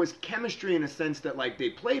there was chemistry in a sense that, like, they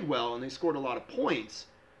played well and they scored a lot of points.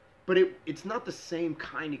 But it's not the same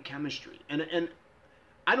kind of chemistry. And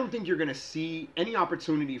I don't think you're going to see any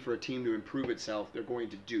opportunity for a team to improve itself. They're going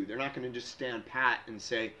to do. They're not going to just stand pat and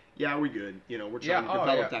say, yeah, we're good. We're trying to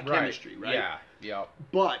develop that chemistry, right? Yeah.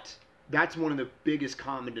 But that's one of the biggest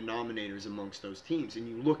common denominators amongst those teams. And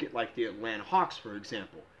you look at, like, the Atlanta Hawks, for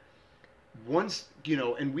example. once,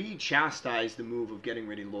 and we chastised the move of getting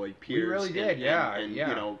rid of Lloyd Pierce. We really did, yeah. And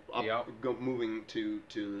Yep. moving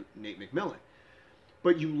to Nate McMillan.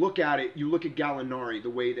 But you look at Gallinari, the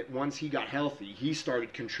way that once he got healthy, he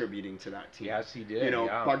started contributing to that team. Yes, he did.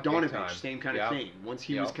 Bogdanovich, same kind of thing. Once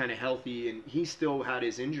he was kind of healthy, and he still had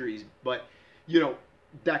his injuries, but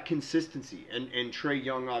that consistency, and Trey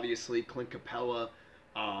Young, obviously, Clint Capella,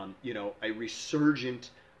 a resurgent,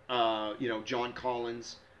 John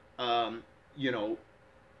Collins,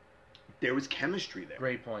 there was chemistry there.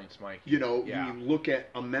 Great points, Mike. You look at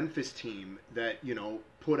a Memphis team that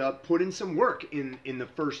put in some work in the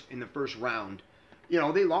first round.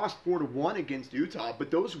 They lost 4-1 against Utah,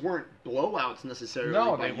 but those weren't blowouts necessarily.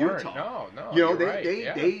 No, by they Utah. weren't. No.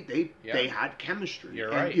 They had chemistry.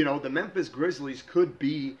 You're and, right. The Memphis Grizzlies could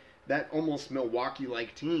be that almost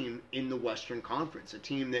Milwaukee-like team in the Western Conference. A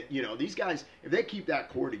team that these guys, if they keep that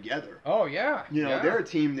core together. Oh yeah. They're a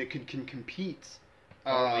team that can compete.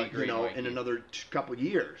 Totally agree, Mikey. In another couple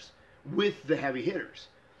years with the heavy hitters.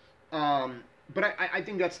 But I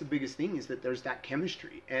think that's the biggest thing, is that there's that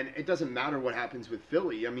chemistry. And it doesn't matter what happens with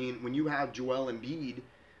Philly. I mean, when you have Joel Embiid,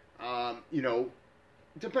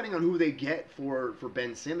 depending on who they get for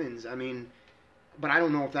Ben Simmons, but I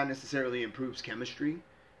don't know if that necessarily improves chemistry.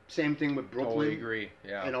 Same thing with Brooklyn. Totally agree,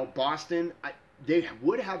 yeah. Boston, they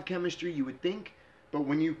would have chemistry, you would think. But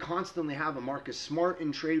when you constantly have a Marcus Smart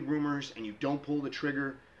in trade rumors and you don't pull the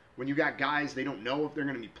trigger, when you got guys they don't know if they're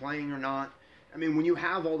going to be playing or not, when you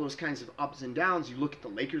have all those kinds of ups and downs, you look at the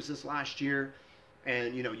Lakers this last year,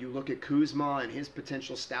 and you look at Kuzma and his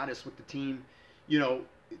potential status with the team.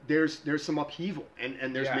 There's some upheaval,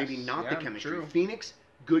 and there's maybe not the chemistry. True. Phoenix,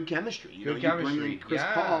 good chemistry. You bring in Chris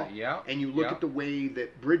Paul, and you look at the way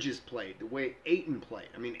that Bridges played, the way Ayton played.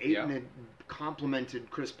 Ayton had complimented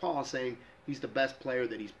Chris Paul, saying he's the best player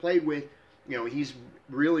that he's played with. He's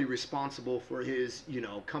really responsible for his,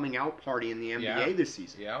 coming out party in the NBA this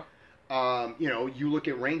season. Yeah. You look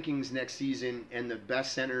at rankings next season and the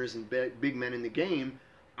best centers and big men in the game,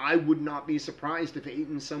 I would not be surprised if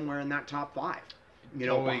Ayton's somewhere in that top 5.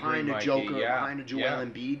 Totally behind agree, a Joker, Mikey. behind a Joel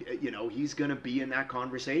Embiid, he's going to be in that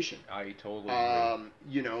conversation. I totally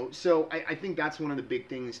agree. So I think that's one of the big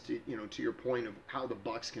things to your point of how the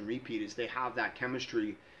Bucks can repeat, is they have that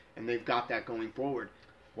chemistry and they've got that going forward.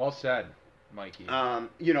 Well said, Mikey.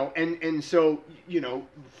 And so,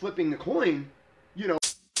 flipping the coin,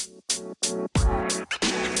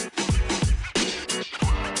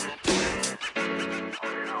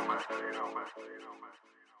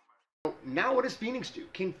 now what does Phoenix do?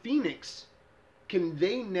 Can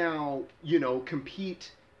they now,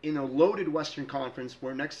 compete in a loaded Western Conference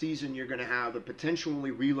where next season you're going to have a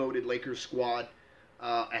potentially reloaded Lakers squad,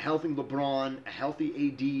 a healthy LeBron, a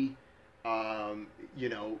healthy AD,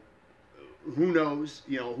 who knows,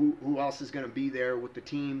 who else is going to be there with the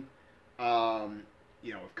team.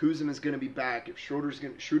 If Kuzma is going to be back, if Schroeder's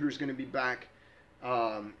going to be back,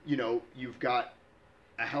 you've got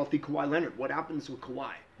a healthy Kawhi Leonard. What happens with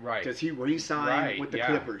Kawhi? Right. Does he re-sign with the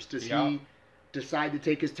Clippers? Does he decide to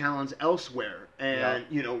take his talents elsewhere and,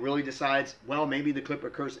 really decides, well, maybe the Clipper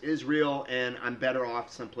curse is real and I'm better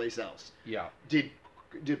off someplace else? Yeah. Did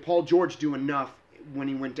Paul George do enough when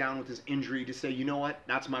he went down with his injury to say, you know what,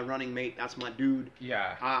 that's my running mate, that's my dude.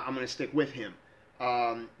 Yeah. I'm going to stick with him.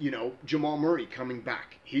 Jamal Murray coming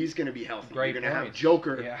back. He's going to be healthy. Great You're going to have points.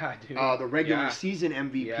 Joker, dude. the regular season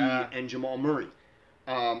MVP, and Jamal Murray.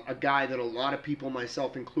 A guy that a lot of people,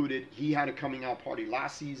 myself included, he had a coming out party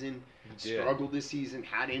last season, struggled this season,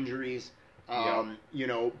 had injuries,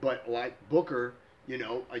 but like Booker,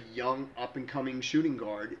 a young up and coming shooting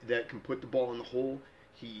guard that can put the ball in the hole.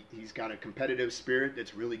 He's got a competitive spirit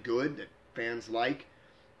that's really good that fans like.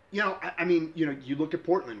 You look at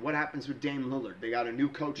Portland. What happens with Dame Lillard? They got a new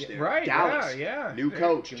coach there. Right. Dallas, new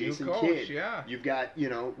coach, Jason Kidd. Yeah. You've got,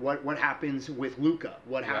 what happens with Luka?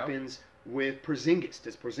 What happens with Porzingis?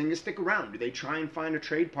 Does Porzingis stick around? Do they try and find a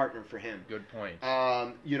trade partner for him? Good point.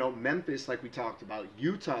 Memphis, like we talked about.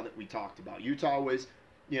 Utah, that we talked about. Utah was,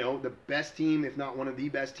 the best team, if not one of the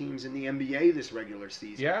best teams in the NBA this regular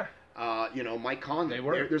season. Yeah. Mike Conley.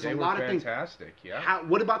 There's a lot of things. Fantastic. Yeah.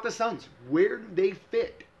 What about the Suns? Where do they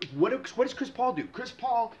fit? What does Chris Paul do? Chris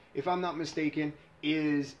Paul, if I'm not mistaken,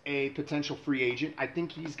 is a potential free agent. I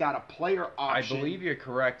think he's got a player option. I believe you're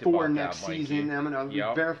correct for about next that, Mikey. season. I'm going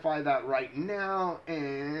to verify that right now.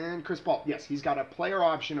 And Chris Paul, yes, he's got a player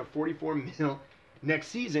option of $44 million next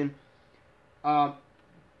season.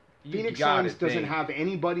 Phoenix Suns doesn't have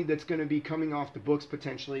anybody that's going to be coming off the books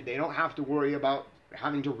potentially. They don't have to worry about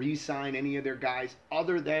having to re-sign any of their guys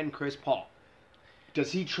other than Chris Paul.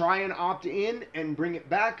 Does he try and opt in and bring it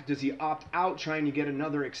back? Does he opt out trying to get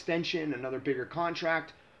another extension, another bigger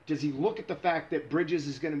contract? Does he look at the fact that Bridges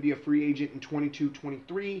is going to be a free agent in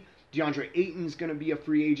 22-23? DeAndre Ayton's going to be a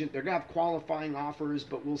free agent. They're going to have qualifying offers,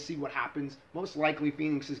 but we'll see what happens. Most likely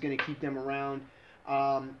Phoenix is going to keep them around.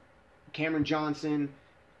 Cameron Johnson,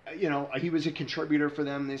 he was a contributor for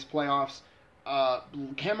them this playoffs.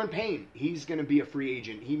 Cameron Payne, he's going to be a free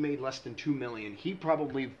agent. He made less than $2 million. He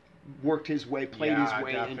probably worked his way, played his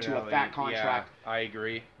way into a fat contract. Yeah, I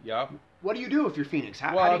agree. Yep. What do you do if you're Phoenix?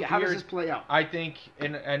 How does this play out? I think,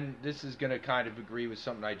 and this is going to kind of agree with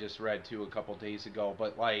something I just read too a couple days ago,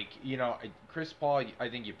 but Chris Paul, I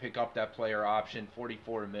think you pick up that player option,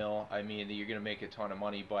 $44 million. I mean, you're going to make a ton of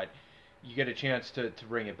money, but you get a chance to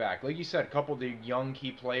bring it back. Like you said, a couple of the young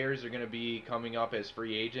key players are going to be coming up as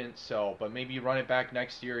free agents, but maybe you run it back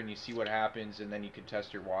next year and you see what happens, and then you can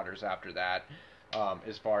test your waters after that,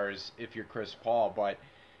 as far as if you're Chris Paul. But,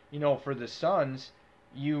 for the Suns,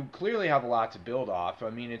 you clearly have a lot to build off. I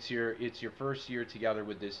mean, it's your first year together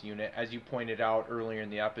with this unit. As you pointed out earlier in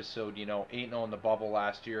the episode, 8-0 in the bubble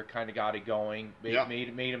last year kind of got it going.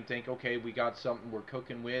 Made them think, okay, we got something we're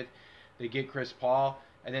cooking with. They get Chris Paul,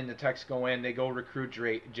 and then the Techs go in. They go recruit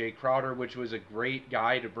Jay Crowder, which was a great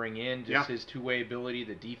guy to bring in. Just his two-way ability,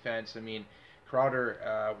 the defense. I mean,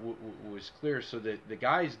 Crowder was clear. So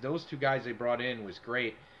those two guys they brought in was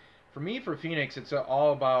great. For me, for Phoenix, it's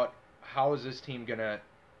all about how is this team going to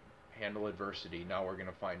handle adversity. Now we're going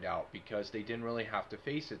to find out, because they didn't really have to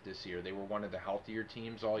face it this year. They were one of the healthier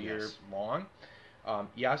teams all year long.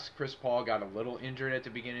 Yes, Chris Paul got a little injured at the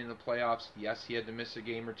beginning of the playoffs. Yes, he had to miss a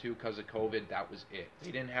game or two because of COVID. That was it.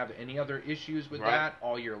 They didn't have any other issues with that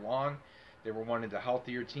all year long. They were one of the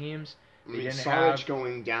healthier teams. Sarge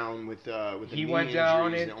going down with the he knee went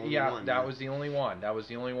down, injury is the only one. That was the only one. That was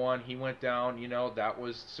the only one. He went down. That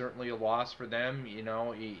was certainly a loss for them.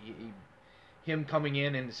 Him coming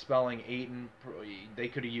in and spelling Ayton, they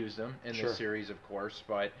could have used him in this series, of course.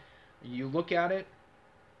 But you look at it,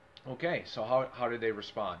 okay, so how did they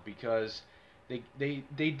respond? Because they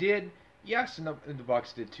did, yes, and the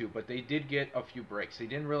Bucks did too, but they did get a few breaks. They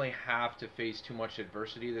didn't really have to face too much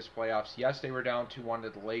adversity this playoffs. Yes, they were down 2-1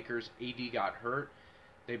 to the Lakers. AD got hurt.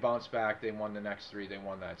 They bounced back. They won the next three. They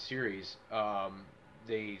won that series.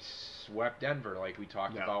 They swept Denver, like we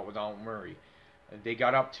talked about, without Murray. They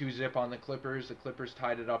got up 2-0 on the Clippers. The Clippers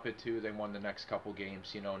tied it up at 2. They won the next couple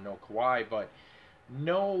games. No Kawhi, but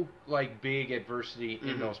no big adversity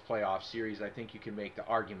in those playoff series. I think you can make the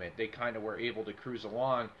argument. They kind of were able to cruise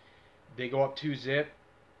along. They go up 2-0.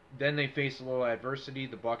 Then they face a little adversity.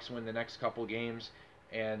 The Bucks win the next couple games,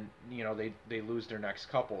 and they lose their next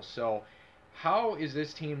couple. So how is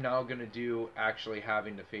this team now going to do actually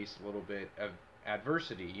having to face a little bit of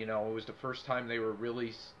adversity? It was the first time they were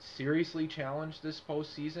really seriously challenged this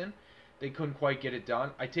postseason. They couldn't quite get it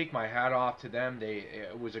done. I take my hat off to them.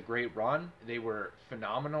 It was a great run. They were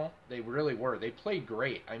phenomenal. They really were. They played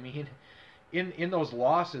great. I mean, in those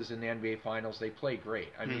losses in the NBA Finals, they played great.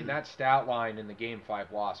 I mean, that stat line in the Game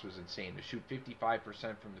 5 loss was insane. To shoot 55%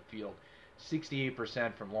 from the field,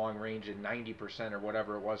 68% from long range, and 90% or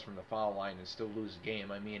whatever it was from the foul line, and still lose the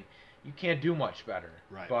game. I mean, you can't do much better.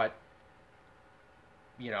 Right. But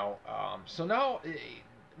so now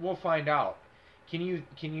we'll find out. Can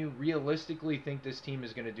you realistically think this team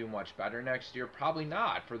is going to do much better next year? Probably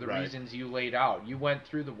not, for the reasons you laid out. You went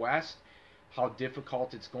through the West, how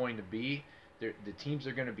difficult it's going to be. The teams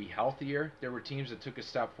are going to be healthier. There were teams that took a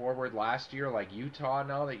step forward last year, like Utah,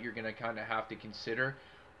 now that you're going to kind of have to consider.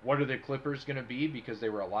 What are the Clippers going to be? Because they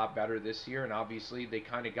were a lot better this year, and obviously they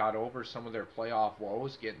kind of got over some of their playoff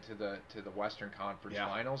woes getting to the Western Conference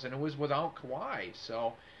Finals, and it was without Kawhi.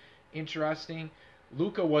 So interesting.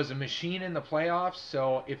 Luka was a machine in the playoffs,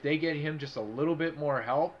 so if they get him just a little bit more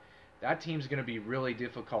help, that team's going to be really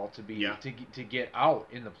difficult to get out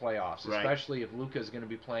in the playoffs, especially if Luka is going to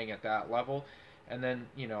be playing at that level. And then,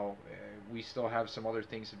 we still have some other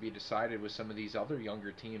things to be decided with some of these other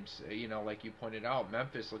younger teams. Like you pointed out,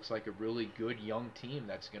 Memphis looks like a really good young team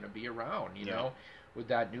that's going to be around, with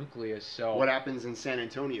that nucleus. So what happens in San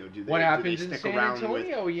Antonio? Do they stick San around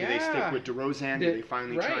Antonio? Do they stick with DeRozan? Do they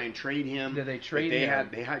finally try and trade him? Do they trade him?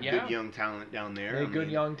 They had good young talent down there. They had good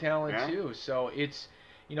young talent too. So it's,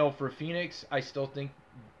 for Phoenix, I still think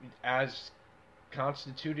as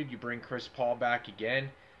constituted, you bring Chris Paul back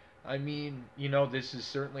again. I mean, this is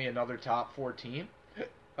certainly another top 4 team.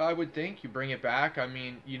 I would think you bring it back. I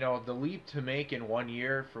mean, the leap to make in 1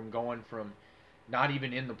 year from going from not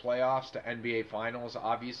even in the playoffs to NBA Finals,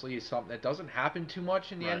 obviously, is something that doesn't happen too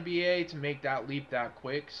much in the NBA to make that leap that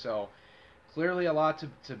quick. So clearly a lot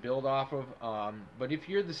to build off of. But if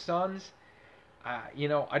you're the Suns,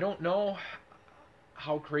 I don't know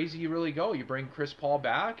how crazy you really go. You bring Chris Paul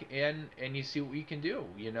back and you see what you can do,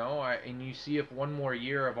 and you see if one more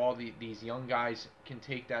year of all these young guys can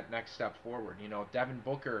take that next step forward. Devin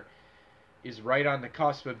Booker is right on the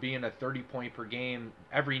cusp of being a 30-point per game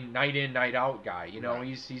every night in, night out guy. Right.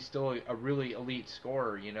 He's still a really elite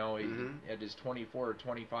scorer, Mm-hmm. at his 24 or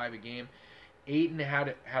 25 a game. Ayton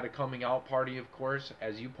had a coming out party, of course.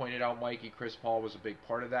 As you pointed out, Mikey, Chris Paul was a big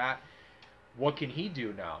part of that. What can he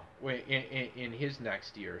do now in his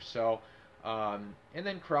next year? So, and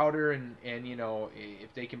then Crowder and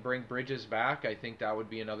if they can bring Bridges back, I think that would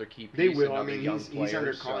be another key piece. They will. I another mean, young he's player,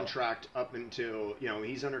 under so. contract up until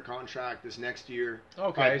he's under contract this next year.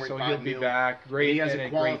 Okay, so he'll be back. Great, He has and a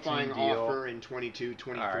great qualifying team deal. offer in 22,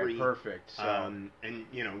 23. All right, perfect. So. And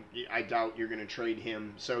I doubt you're going to trade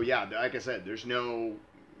him. So yeah, like I said, there's no,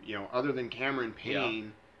 other than Cameron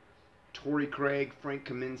Payne, Torrey Craig, Frank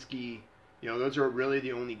Kaminsky. Those are really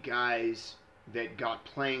the only guys that got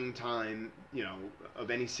playing time, of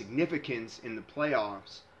any significance in the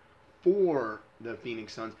playoffs for the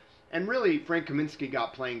Phoenix Suns. And really, Frank Kaminsky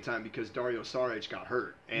got playing time because Dario Saric got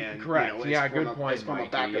hurt. And, correct. Good point, as from a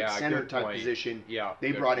backup center type position,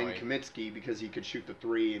 they brought in point. Kaminsky because he could shoot the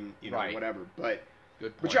three and, right. whatever. But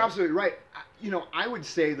But you're absolutely right. I would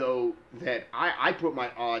say, though, that I put my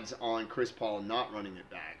odds on Chris Paul not running it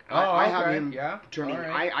back. I have him turning.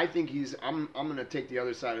 Right. I think I'm going to take the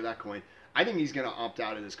other side of that coin. I think he's going to opt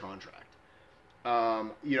out of this contract.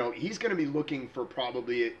 He's going to be looking for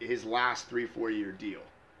probably his last 3-4 year deal.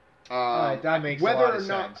 That makes whether a lot or of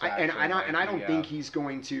not, sense. and I don't think he's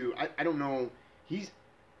going to. I don't know. He's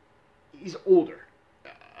older.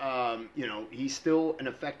 He's still an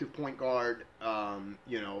effective point guard.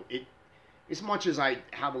 As much as I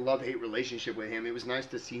have a love-hate relationship with him, it was nice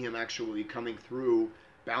to see him actually coming through,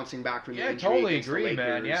 bouncing back from the injury totally against agree, the Lakers,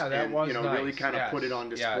 man. Yeah, that and, was nice. really kind of put it on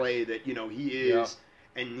display that he is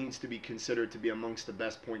and needs to be considered to be amongst the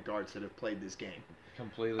best point guards that have played this game.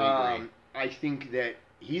 Completely agree. I think that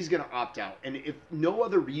he's going to opt out, and if no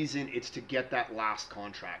other reason, it's to get that last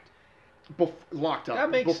contract locked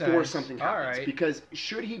up before sense. something happens. All right. Because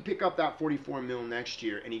should he pick up that $44 million next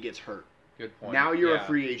year and he gets hurt, good point. now you're a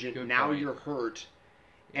free agent. Good now point. you're hurt,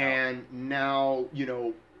 and now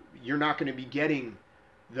you're not going to be getting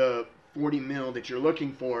the $40 million that you're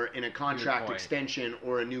looking for in a contract extension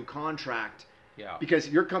or a new contract. Yeah. Because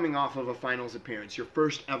you're coming off of a finals appearance, your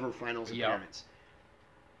first ever finals appearance.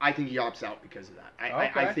 I think he opts out because of that.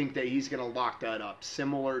 I think that he's going to lock that up,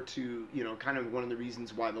 similar to kind of one of the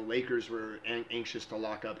reasons why the Lakers were anxious to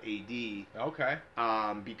lock up AD. Okay.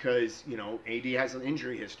 Because AD has an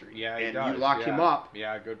injury history. Yeah, he and does. you lock him up.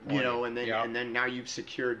 Yeah, good point. And then now you've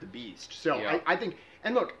secured the beast. So I think.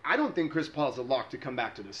 And look, I don't think Chris Paul's a lock to come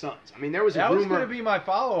back to the Suns. I mean, there was a rumor. That was going to be my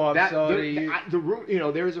follow-up.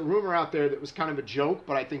 There was a rumor out there that was kind of a joke,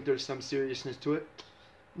 but I think there's some seriousness to it.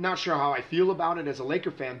 Not sure how I feel about it as a Laker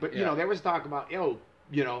fan, but there was talk about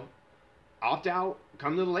opt out,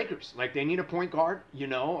 come to the Lakers. Like they need a point guard. They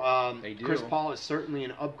do. Chris Paul is certainly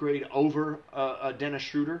an upgrade over Dennis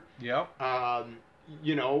Schroeder. Yep.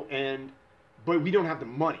 But we don't have the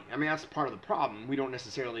money. I mean, that's part of the problem. We don't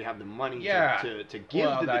necessarily have the money to give to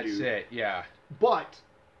the that's dude. it. Yeah. But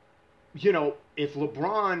if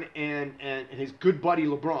LeBron and his good buddy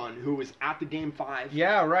LeBron, who was at the Game 5.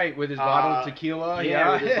 Yeah, right, with his bottle of tequila.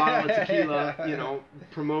 With his bottle of tequila,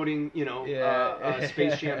 promoting,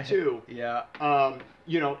 Space Jam 2. Yeah.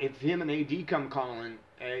 If him and AD come calling,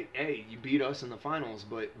 hey, you beat us in the finals,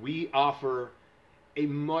 but we offer a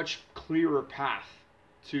much clearer path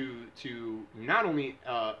to not only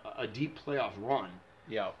a deep playoff run,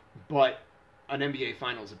 but an NBA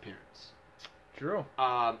Finals appearance. True.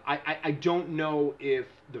 I don't know if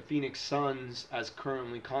the Phoenix Suns, as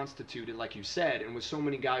currently constituted, like you said, and with so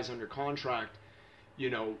many guys under contract,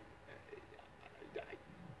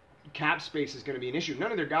 cap space is going to be an issue.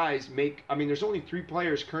 None of their guys make. I mean, there's only 3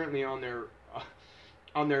 players currently on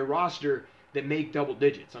their roster that make double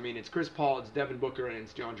digits. I mean, it's Chris Paul, it's Devin Booker, and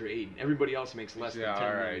it's DeAndre Ayton. Everybody else makes less than $10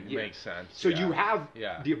 million a year. Makes sense. So you have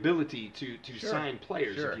the ability to sign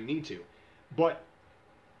players if you need to. But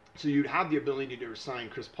so you'd have the ability to sign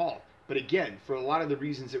Chris Paul. But again, for a lot of the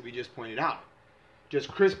reasons that we just pointed out, does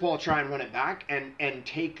Chris Paul try and run it back and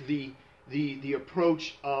take the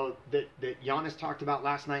approach of that Giannis talked about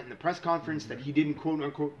last night in the press conference, that he didn't quote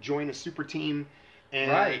unquote join a super team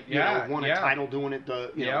and won a title doing it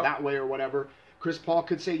that way or whatever. Chris Paul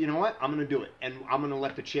could say, you know what, I'm going to do it, and I'm going to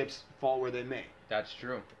let the chips fall where they may. That's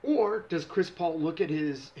true. Or does Chris Paul look at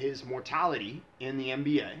his mortality in the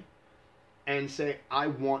NBA and say, I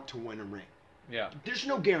want to win a ring? Yeah. There's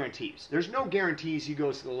no guarantees. There's no guarantees he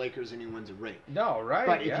goes to the Lakers and he wins a ring. No, right?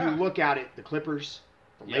 But if yeah. you look at it, the Clippers,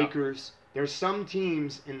 the Yeah. Lakers, there's some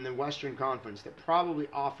teams in the Western Conference that probably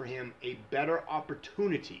offer him a better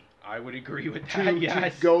opportunity I would agree with to, that.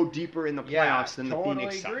 Yes. to go deeper in the playoffs yeah, than the totally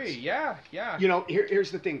Phoenix agree. Suns. Yeah, yeah. You know,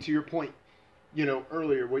 here's the thing. To your point, you know,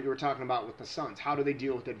 earlier what you were talking about with the Suns, how do they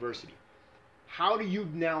deal with adversity? How do you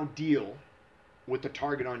now deal with the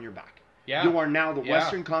target on your back? Yeah. You are now the Yeah.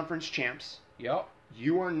 Western Conference champs. Yep.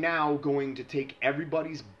 You are now going to take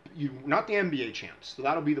everybody's, not the NBA champs, so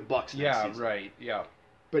that'll be the Bucks next Yeah, season. right. Yeah.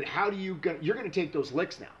 But how do you're going to take those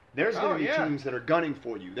licks now? There's going to be yeah. teams that are gunning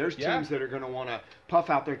for you. There's Yeah. teams that are going to want to puff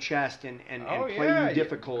out their chest and Oh, play yeah. you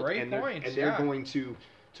difficult, Great and points, they're yeah. going to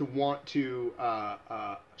want to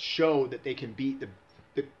show that they can beat the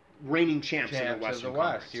reigning champs in the Champs Western of the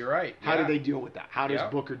West. Conference. You're right. How do yeah. they deal with that? How does Yeah.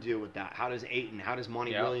 Booker deal with that? How does Ayton? How does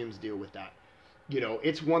Monty Yeah. Williams deal with that? You know,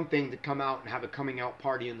 it's one thing to come out and have a coming out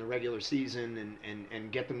party in the regular season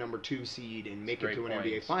and get the number 2 seed and make it Great to an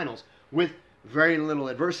NBA points. Finals with very little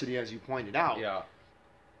adversity, as you pointed out. Yeah.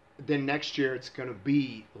 Then next year it's going to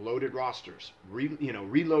be loaded rosters,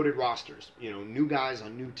 reloaded rosters. You know, new guys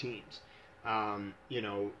on new teams. You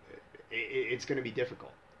know, it's going to be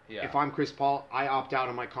difficult. Yeah. If I'm Chris Paul, I opt out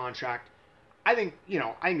of my contract. I think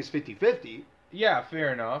it's 50-50. Yeah,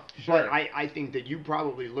 fair enough. Sure. But I think that you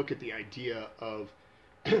probably look at the idea of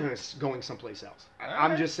going someplace else.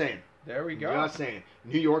 I'm just saying. There we go. Just saying.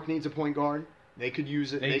 New York needs a point guard. They could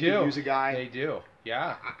use it. They Could do. use a guy. They do.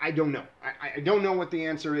 Yeah. I don't know. I don't know what the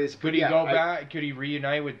answer is. Could he go back? Could he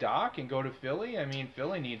reunite with Doc and go to Philly? I mean,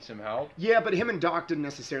 Philly needs some help. Yeah, but him and Doc didn't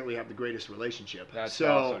necessarily have the greatest relationship. That's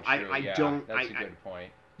so also true. I yeah, don't. That's a good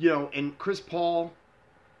point. You know, and Chris Paul,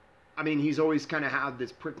 I mean, he's always kind of had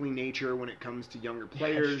this prickly nature when it comes to younger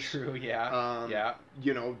players. That's true. Yeah. Yeah.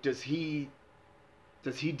 You know, does he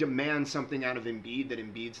demand something out of Embiid that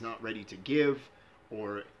Embiid's not ready to give?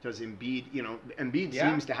 Or does Embiid, Embiid Yeah.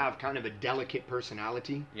 seems to have kind of a delicate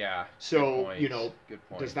personality. Yeah. So, Good you points. know, Good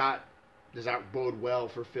point. does that bode well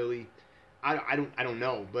for Philly? I don't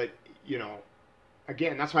know, but you know,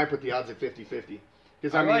 again, that's why I put the odds at 50-50.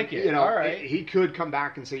 Because I I mean, like it. you know, All right. he could come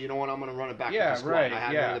back and say, you know what, I'm going to run it back Yeah, with the squad. right, I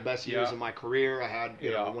had yeah, one of the best years yeah. of my career. I had, you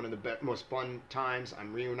Yeah. know, one of the most fun times.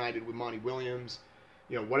 I'm reunited with Monty Williams.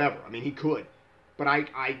 You know, whatever. I mean, he could, but I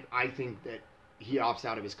think that he opts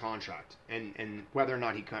out of his contract, and whether or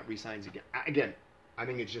not he resigns again, I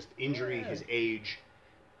think it's just injury, Yeah. his age.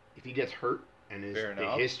 If he gets hurt and Fair the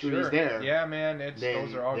enough. history Sure. is there, Yeah, man. then,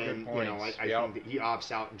 Those are all then, good points. you know, I Yep. think that he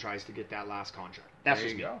opts out and tries to get that last contract. That's there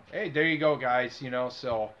just you me. go. Hey, there you go, guys. You know,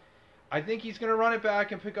 so I think he's going to run it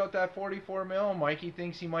back and pick out that 44 mil. Mikey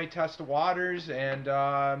thinks he might test the waters, and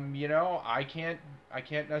you know, I can't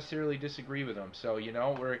necessarily disagree with him. So you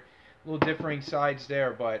know, we're a little differing sides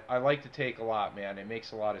there, but I like to take a lot, man. It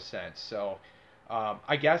makes a lot of sense. So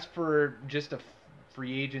I guess for just a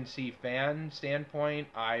free agency fan standpoint,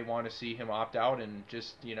 I want to see him opt out and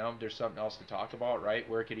just, you know, there's something else to talk about, right?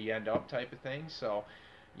 Where could he end up type of thing. So,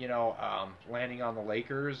 you know, landing on the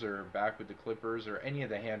Lakers or back with the Clippers or any of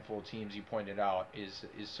the handful of teams you pointed out is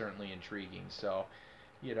certainly intriguing. So,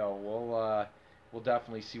 you know, we'll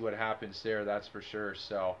definitely see what happens there. That's for sure.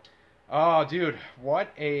 So, oh, dude, what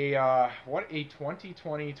a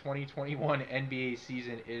 2020-2021 NBA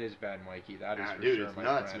season it has been, Mikey. That is for dude, sure, it's my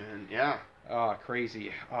nuts, friend. man. Yeah.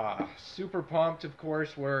 Crazy. Super pumped, of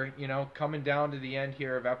course. We're, you know, coming down to the end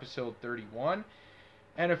here of episode 31.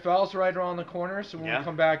 NFL's right around the corner, so when we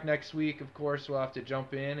come back next week, of course, we'll have to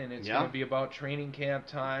jump in, and it's going to be about training camp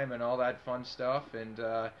time and all that fun stuff, and,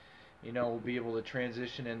 you know, we'll be able to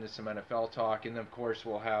transition into some NFL talk, and, of course,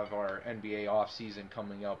 we'll have our NBA offseason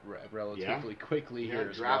coming up relatively quickly here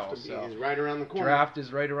as well. So is right around the corner. Draft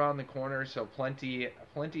is right around the corner, so plenty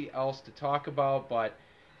else to talk about, but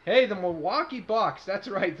hey, the Milwaukee Bucks. That's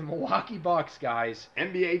right, the Milwaukee Bucks, guys.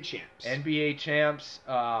 NBA champs. NBA champs.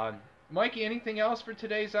 Mikey, anything else for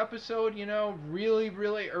today's episode? You know, really,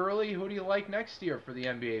 really early. Who do you like next year for the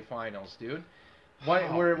NBA Finals, dude?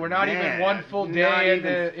 We're not even one full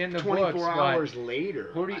day in the 24 books. hours later.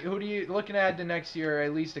 Who do you looking at the next year?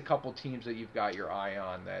 At least a couple teams that you've got your eye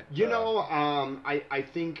on. That I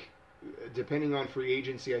think depending on free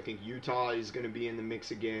agency, I think Utah is going to be in the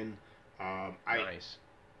mix again. Nice.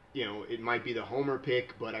 You know, it might be the homer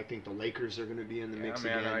pick, but I think the Lakers are going to be in the mix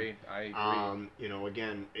again. I agree. You know,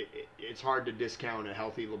 again, it's hard to discount a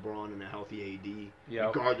healthy LeBron and a healthy AD,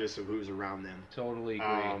 Yep. regardless of who's around them. Totally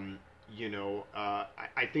agree. You know, I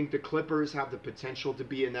think the Clippers have the potential to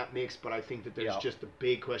be in that mix, but I think that there's just a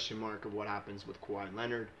big question mark of what happens with Kawhi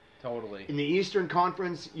Leonard. Totally. In the Eastern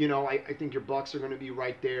Conference, I think your Bucks are going to be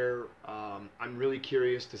right there. I'm really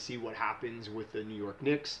curious to see what happens with the New York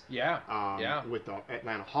Knicks. Yeah. With the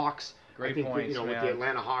Atlanta Hawks. Great I think points, with man. the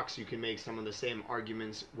Atlanta Hawks, you can make some of the same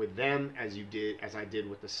arguments with them as I did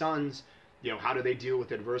with the Suns. How do they deal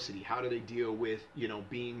with adversity? How do they deal with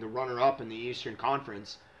being the runner-up in the Eastern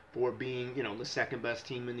Conference for being the second best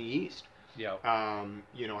team in the East? Yeah.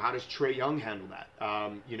 How does Trae Young handle that?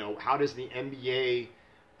 How does the NBA?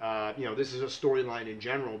 This is a storyline in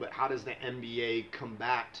general, but how does the NBA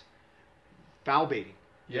combat foul baiting?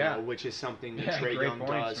 Which is something that Trae Young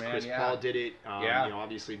does. Man. Chris Paul did it.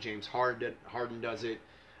 Obviously James Harden does it.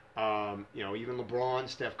 Even LeBron,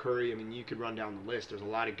 Steph Curry. I mean, you could run down the list. There's a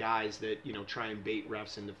lot of guys that try and bait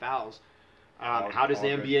refs into fouls. How does the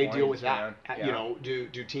NBA deal with that? Yeah.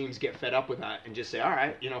 Do teams get fed up with that and just say, all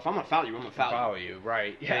right, if I'm gonna foul you, I'm gonna foul you.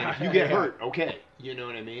 Right? Yeah. And if you get hurt, okay. You know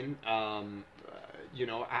what I mean? How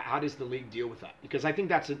does the league deal with that? Because I think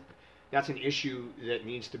that's an issue that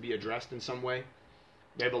needs to be addressed in some way.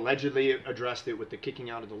 They've allegedly addressed it with the kicking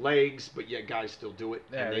out of the legs, but yet guys still do it,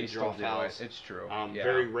 and they draw fouls. It's true.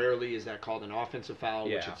 Very rarely is that called an offensive foul,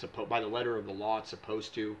 which it's by the letter of the law it's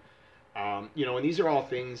supposed to. And these are all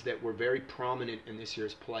things that were very prominent in this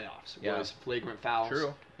year's playoffs. Was flagrant fouls.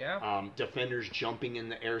 True. Yeah. Defenders jumping in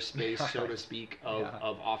the airspace, so to speak,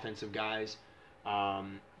 of offensive guys. What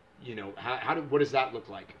does that look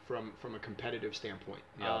like from a competitive standpoint?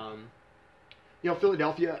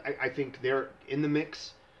 Philadelphia, I think they're in the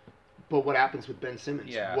mix, but what happens with Ben Simmons?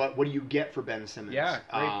 Yeah. What do you get for Ben Simmons? Yeah,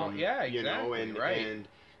 great point. Yeah, exactly. Right. And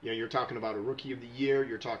you're talking about a rookie of the year.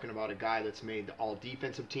 You're talking about a guy that's made the all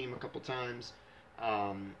defensive team a couple times.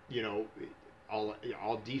 All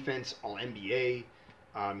defense, all NBA.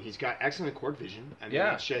 He's got excellent court vision. I mean,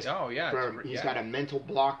 it's just he's got a mental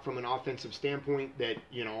block from an offensive standpoint that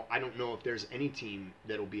I don't know if there's any team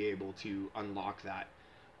that'll be able to unlock that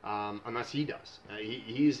unless he does.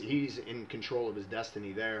 He's in control of his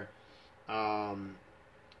destiny there. I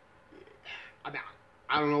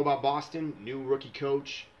don't know about Boston, new rookie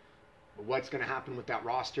coach. What's going to happen with that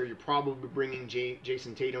roster? You're probably bringing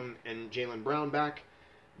Jason Tatum and Jaylen Brown back.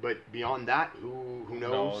 But beyond that, who knows? Who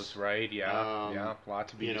knows, right? Yeah,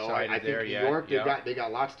 lots to be decided I think there. New York, they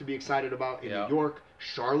got lots to be excited about in New York.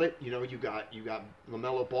 Charlotte, you got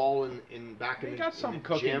LaMelo Ball in They got some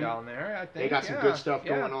cooking gym. Down there. I think they got some good stuff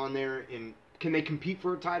going on there. And can they compete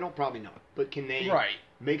for a title? Probably not. But can they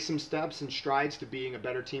make some steps and strides to being a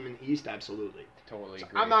better team in the East? Absolutely. Totally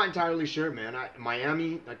agree. I'm not entirely sure, man.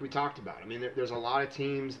 Miami, like we talked about. I mean, there's a lot of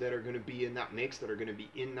teams that are going to be in that mix, that are going to be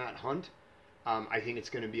in that hunt. I think it's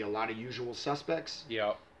going to be a lot of usual suspects.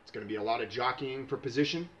 Yeah. It's going to be a lot of jockeying for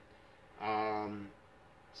position. I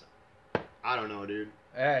don't know, dude.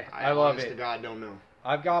 Hey, I love it. Honest to God, don't know.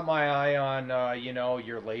 I've got my eye on,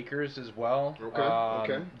 your Lakers as well.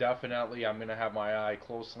 Okay. Definitely, I'm going to have my eye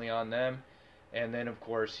closely on them. And then, of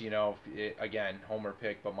course, again, homer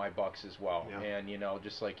pick, but my Bucks as well. Yeah. And,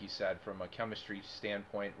 just like you said, from a chemistry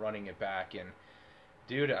standpoint, running it back. And,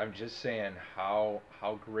 dude, I'm just saying, how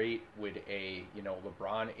great would a,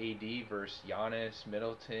 LeBron AD versus Giannis,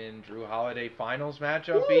 Middleton, Drew Holiday finals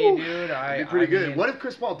matchup be, dude? It'd be pretty good. What if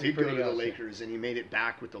Chris Paul did go to the awesome. Lakers and he made it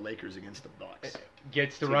back with the Lakers against the Bucks?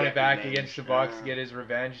 Gets to run it back against the Bucks, get his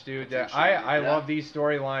revenge, dude. I love these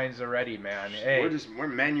storylines already, man. Hey, we're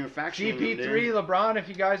manufacturing CP3, LeBron, if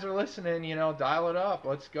you guys are listening, dial it up.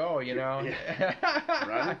 Let's go,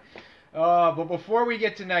 Right? But before we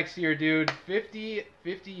get to next year, dude, 50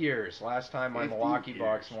 years. Last time my Milwaukee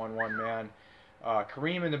Bucks won one, man.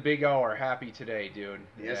 Kareem and the Big O are happy today, dude.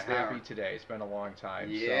 Yes, They're they happy are. today. It's been a long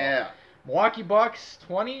time. Yeah. So, Milwaukee Bucks,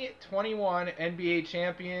 2021 NBA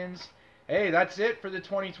champions. Hey, that's it for the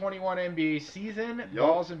 2021 NBA season. Yep.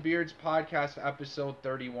 Balls and Beards podcast, episode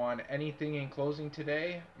 31. Anything in closing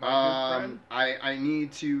today, my good friend? I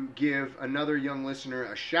need to give another young listener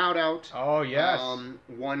a shout out. Oh, yes.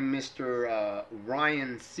 One Mr.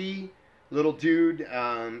 Ryan C. Little dude.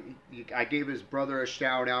 I gave his brother a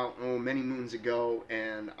shout out many moons ago,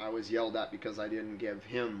 and I was yelled at because I didn't give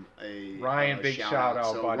him a Ryan, big shout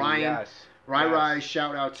out, So buddy. Ryan, Yes. Rai,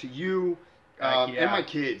 shout out to you. Heck yeah. And my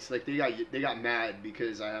kids, like they got mad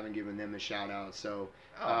because I haven't given them a shout out. So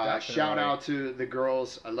definitely. shout out to the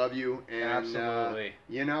girls. I love you. And Absolutely.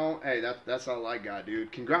 Hey, that's all I got,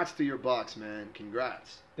 dude. Congrats to your Bucks, man.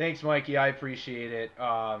 Congrats. Thanks, Mikey. I appreciate it.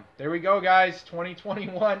 There we go, guys.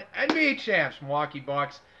 2021 NBA champs, Milwaukee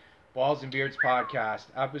Bucks, Balls and Beards podcast,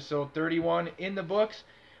 episode 31 in the books.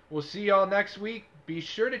 We'll see y'all next week. Be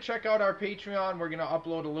sure to check out our Patreon. We're going to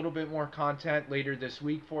upload a little bit more content later this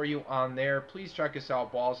week for you on there. Please check us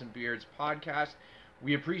out, Balls and Beards podcast.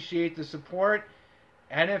 We appreciate the support.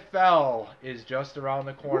 NFL is just around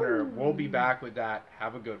the corner. We'll be back with that.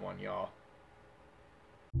 Have a good one, y'all.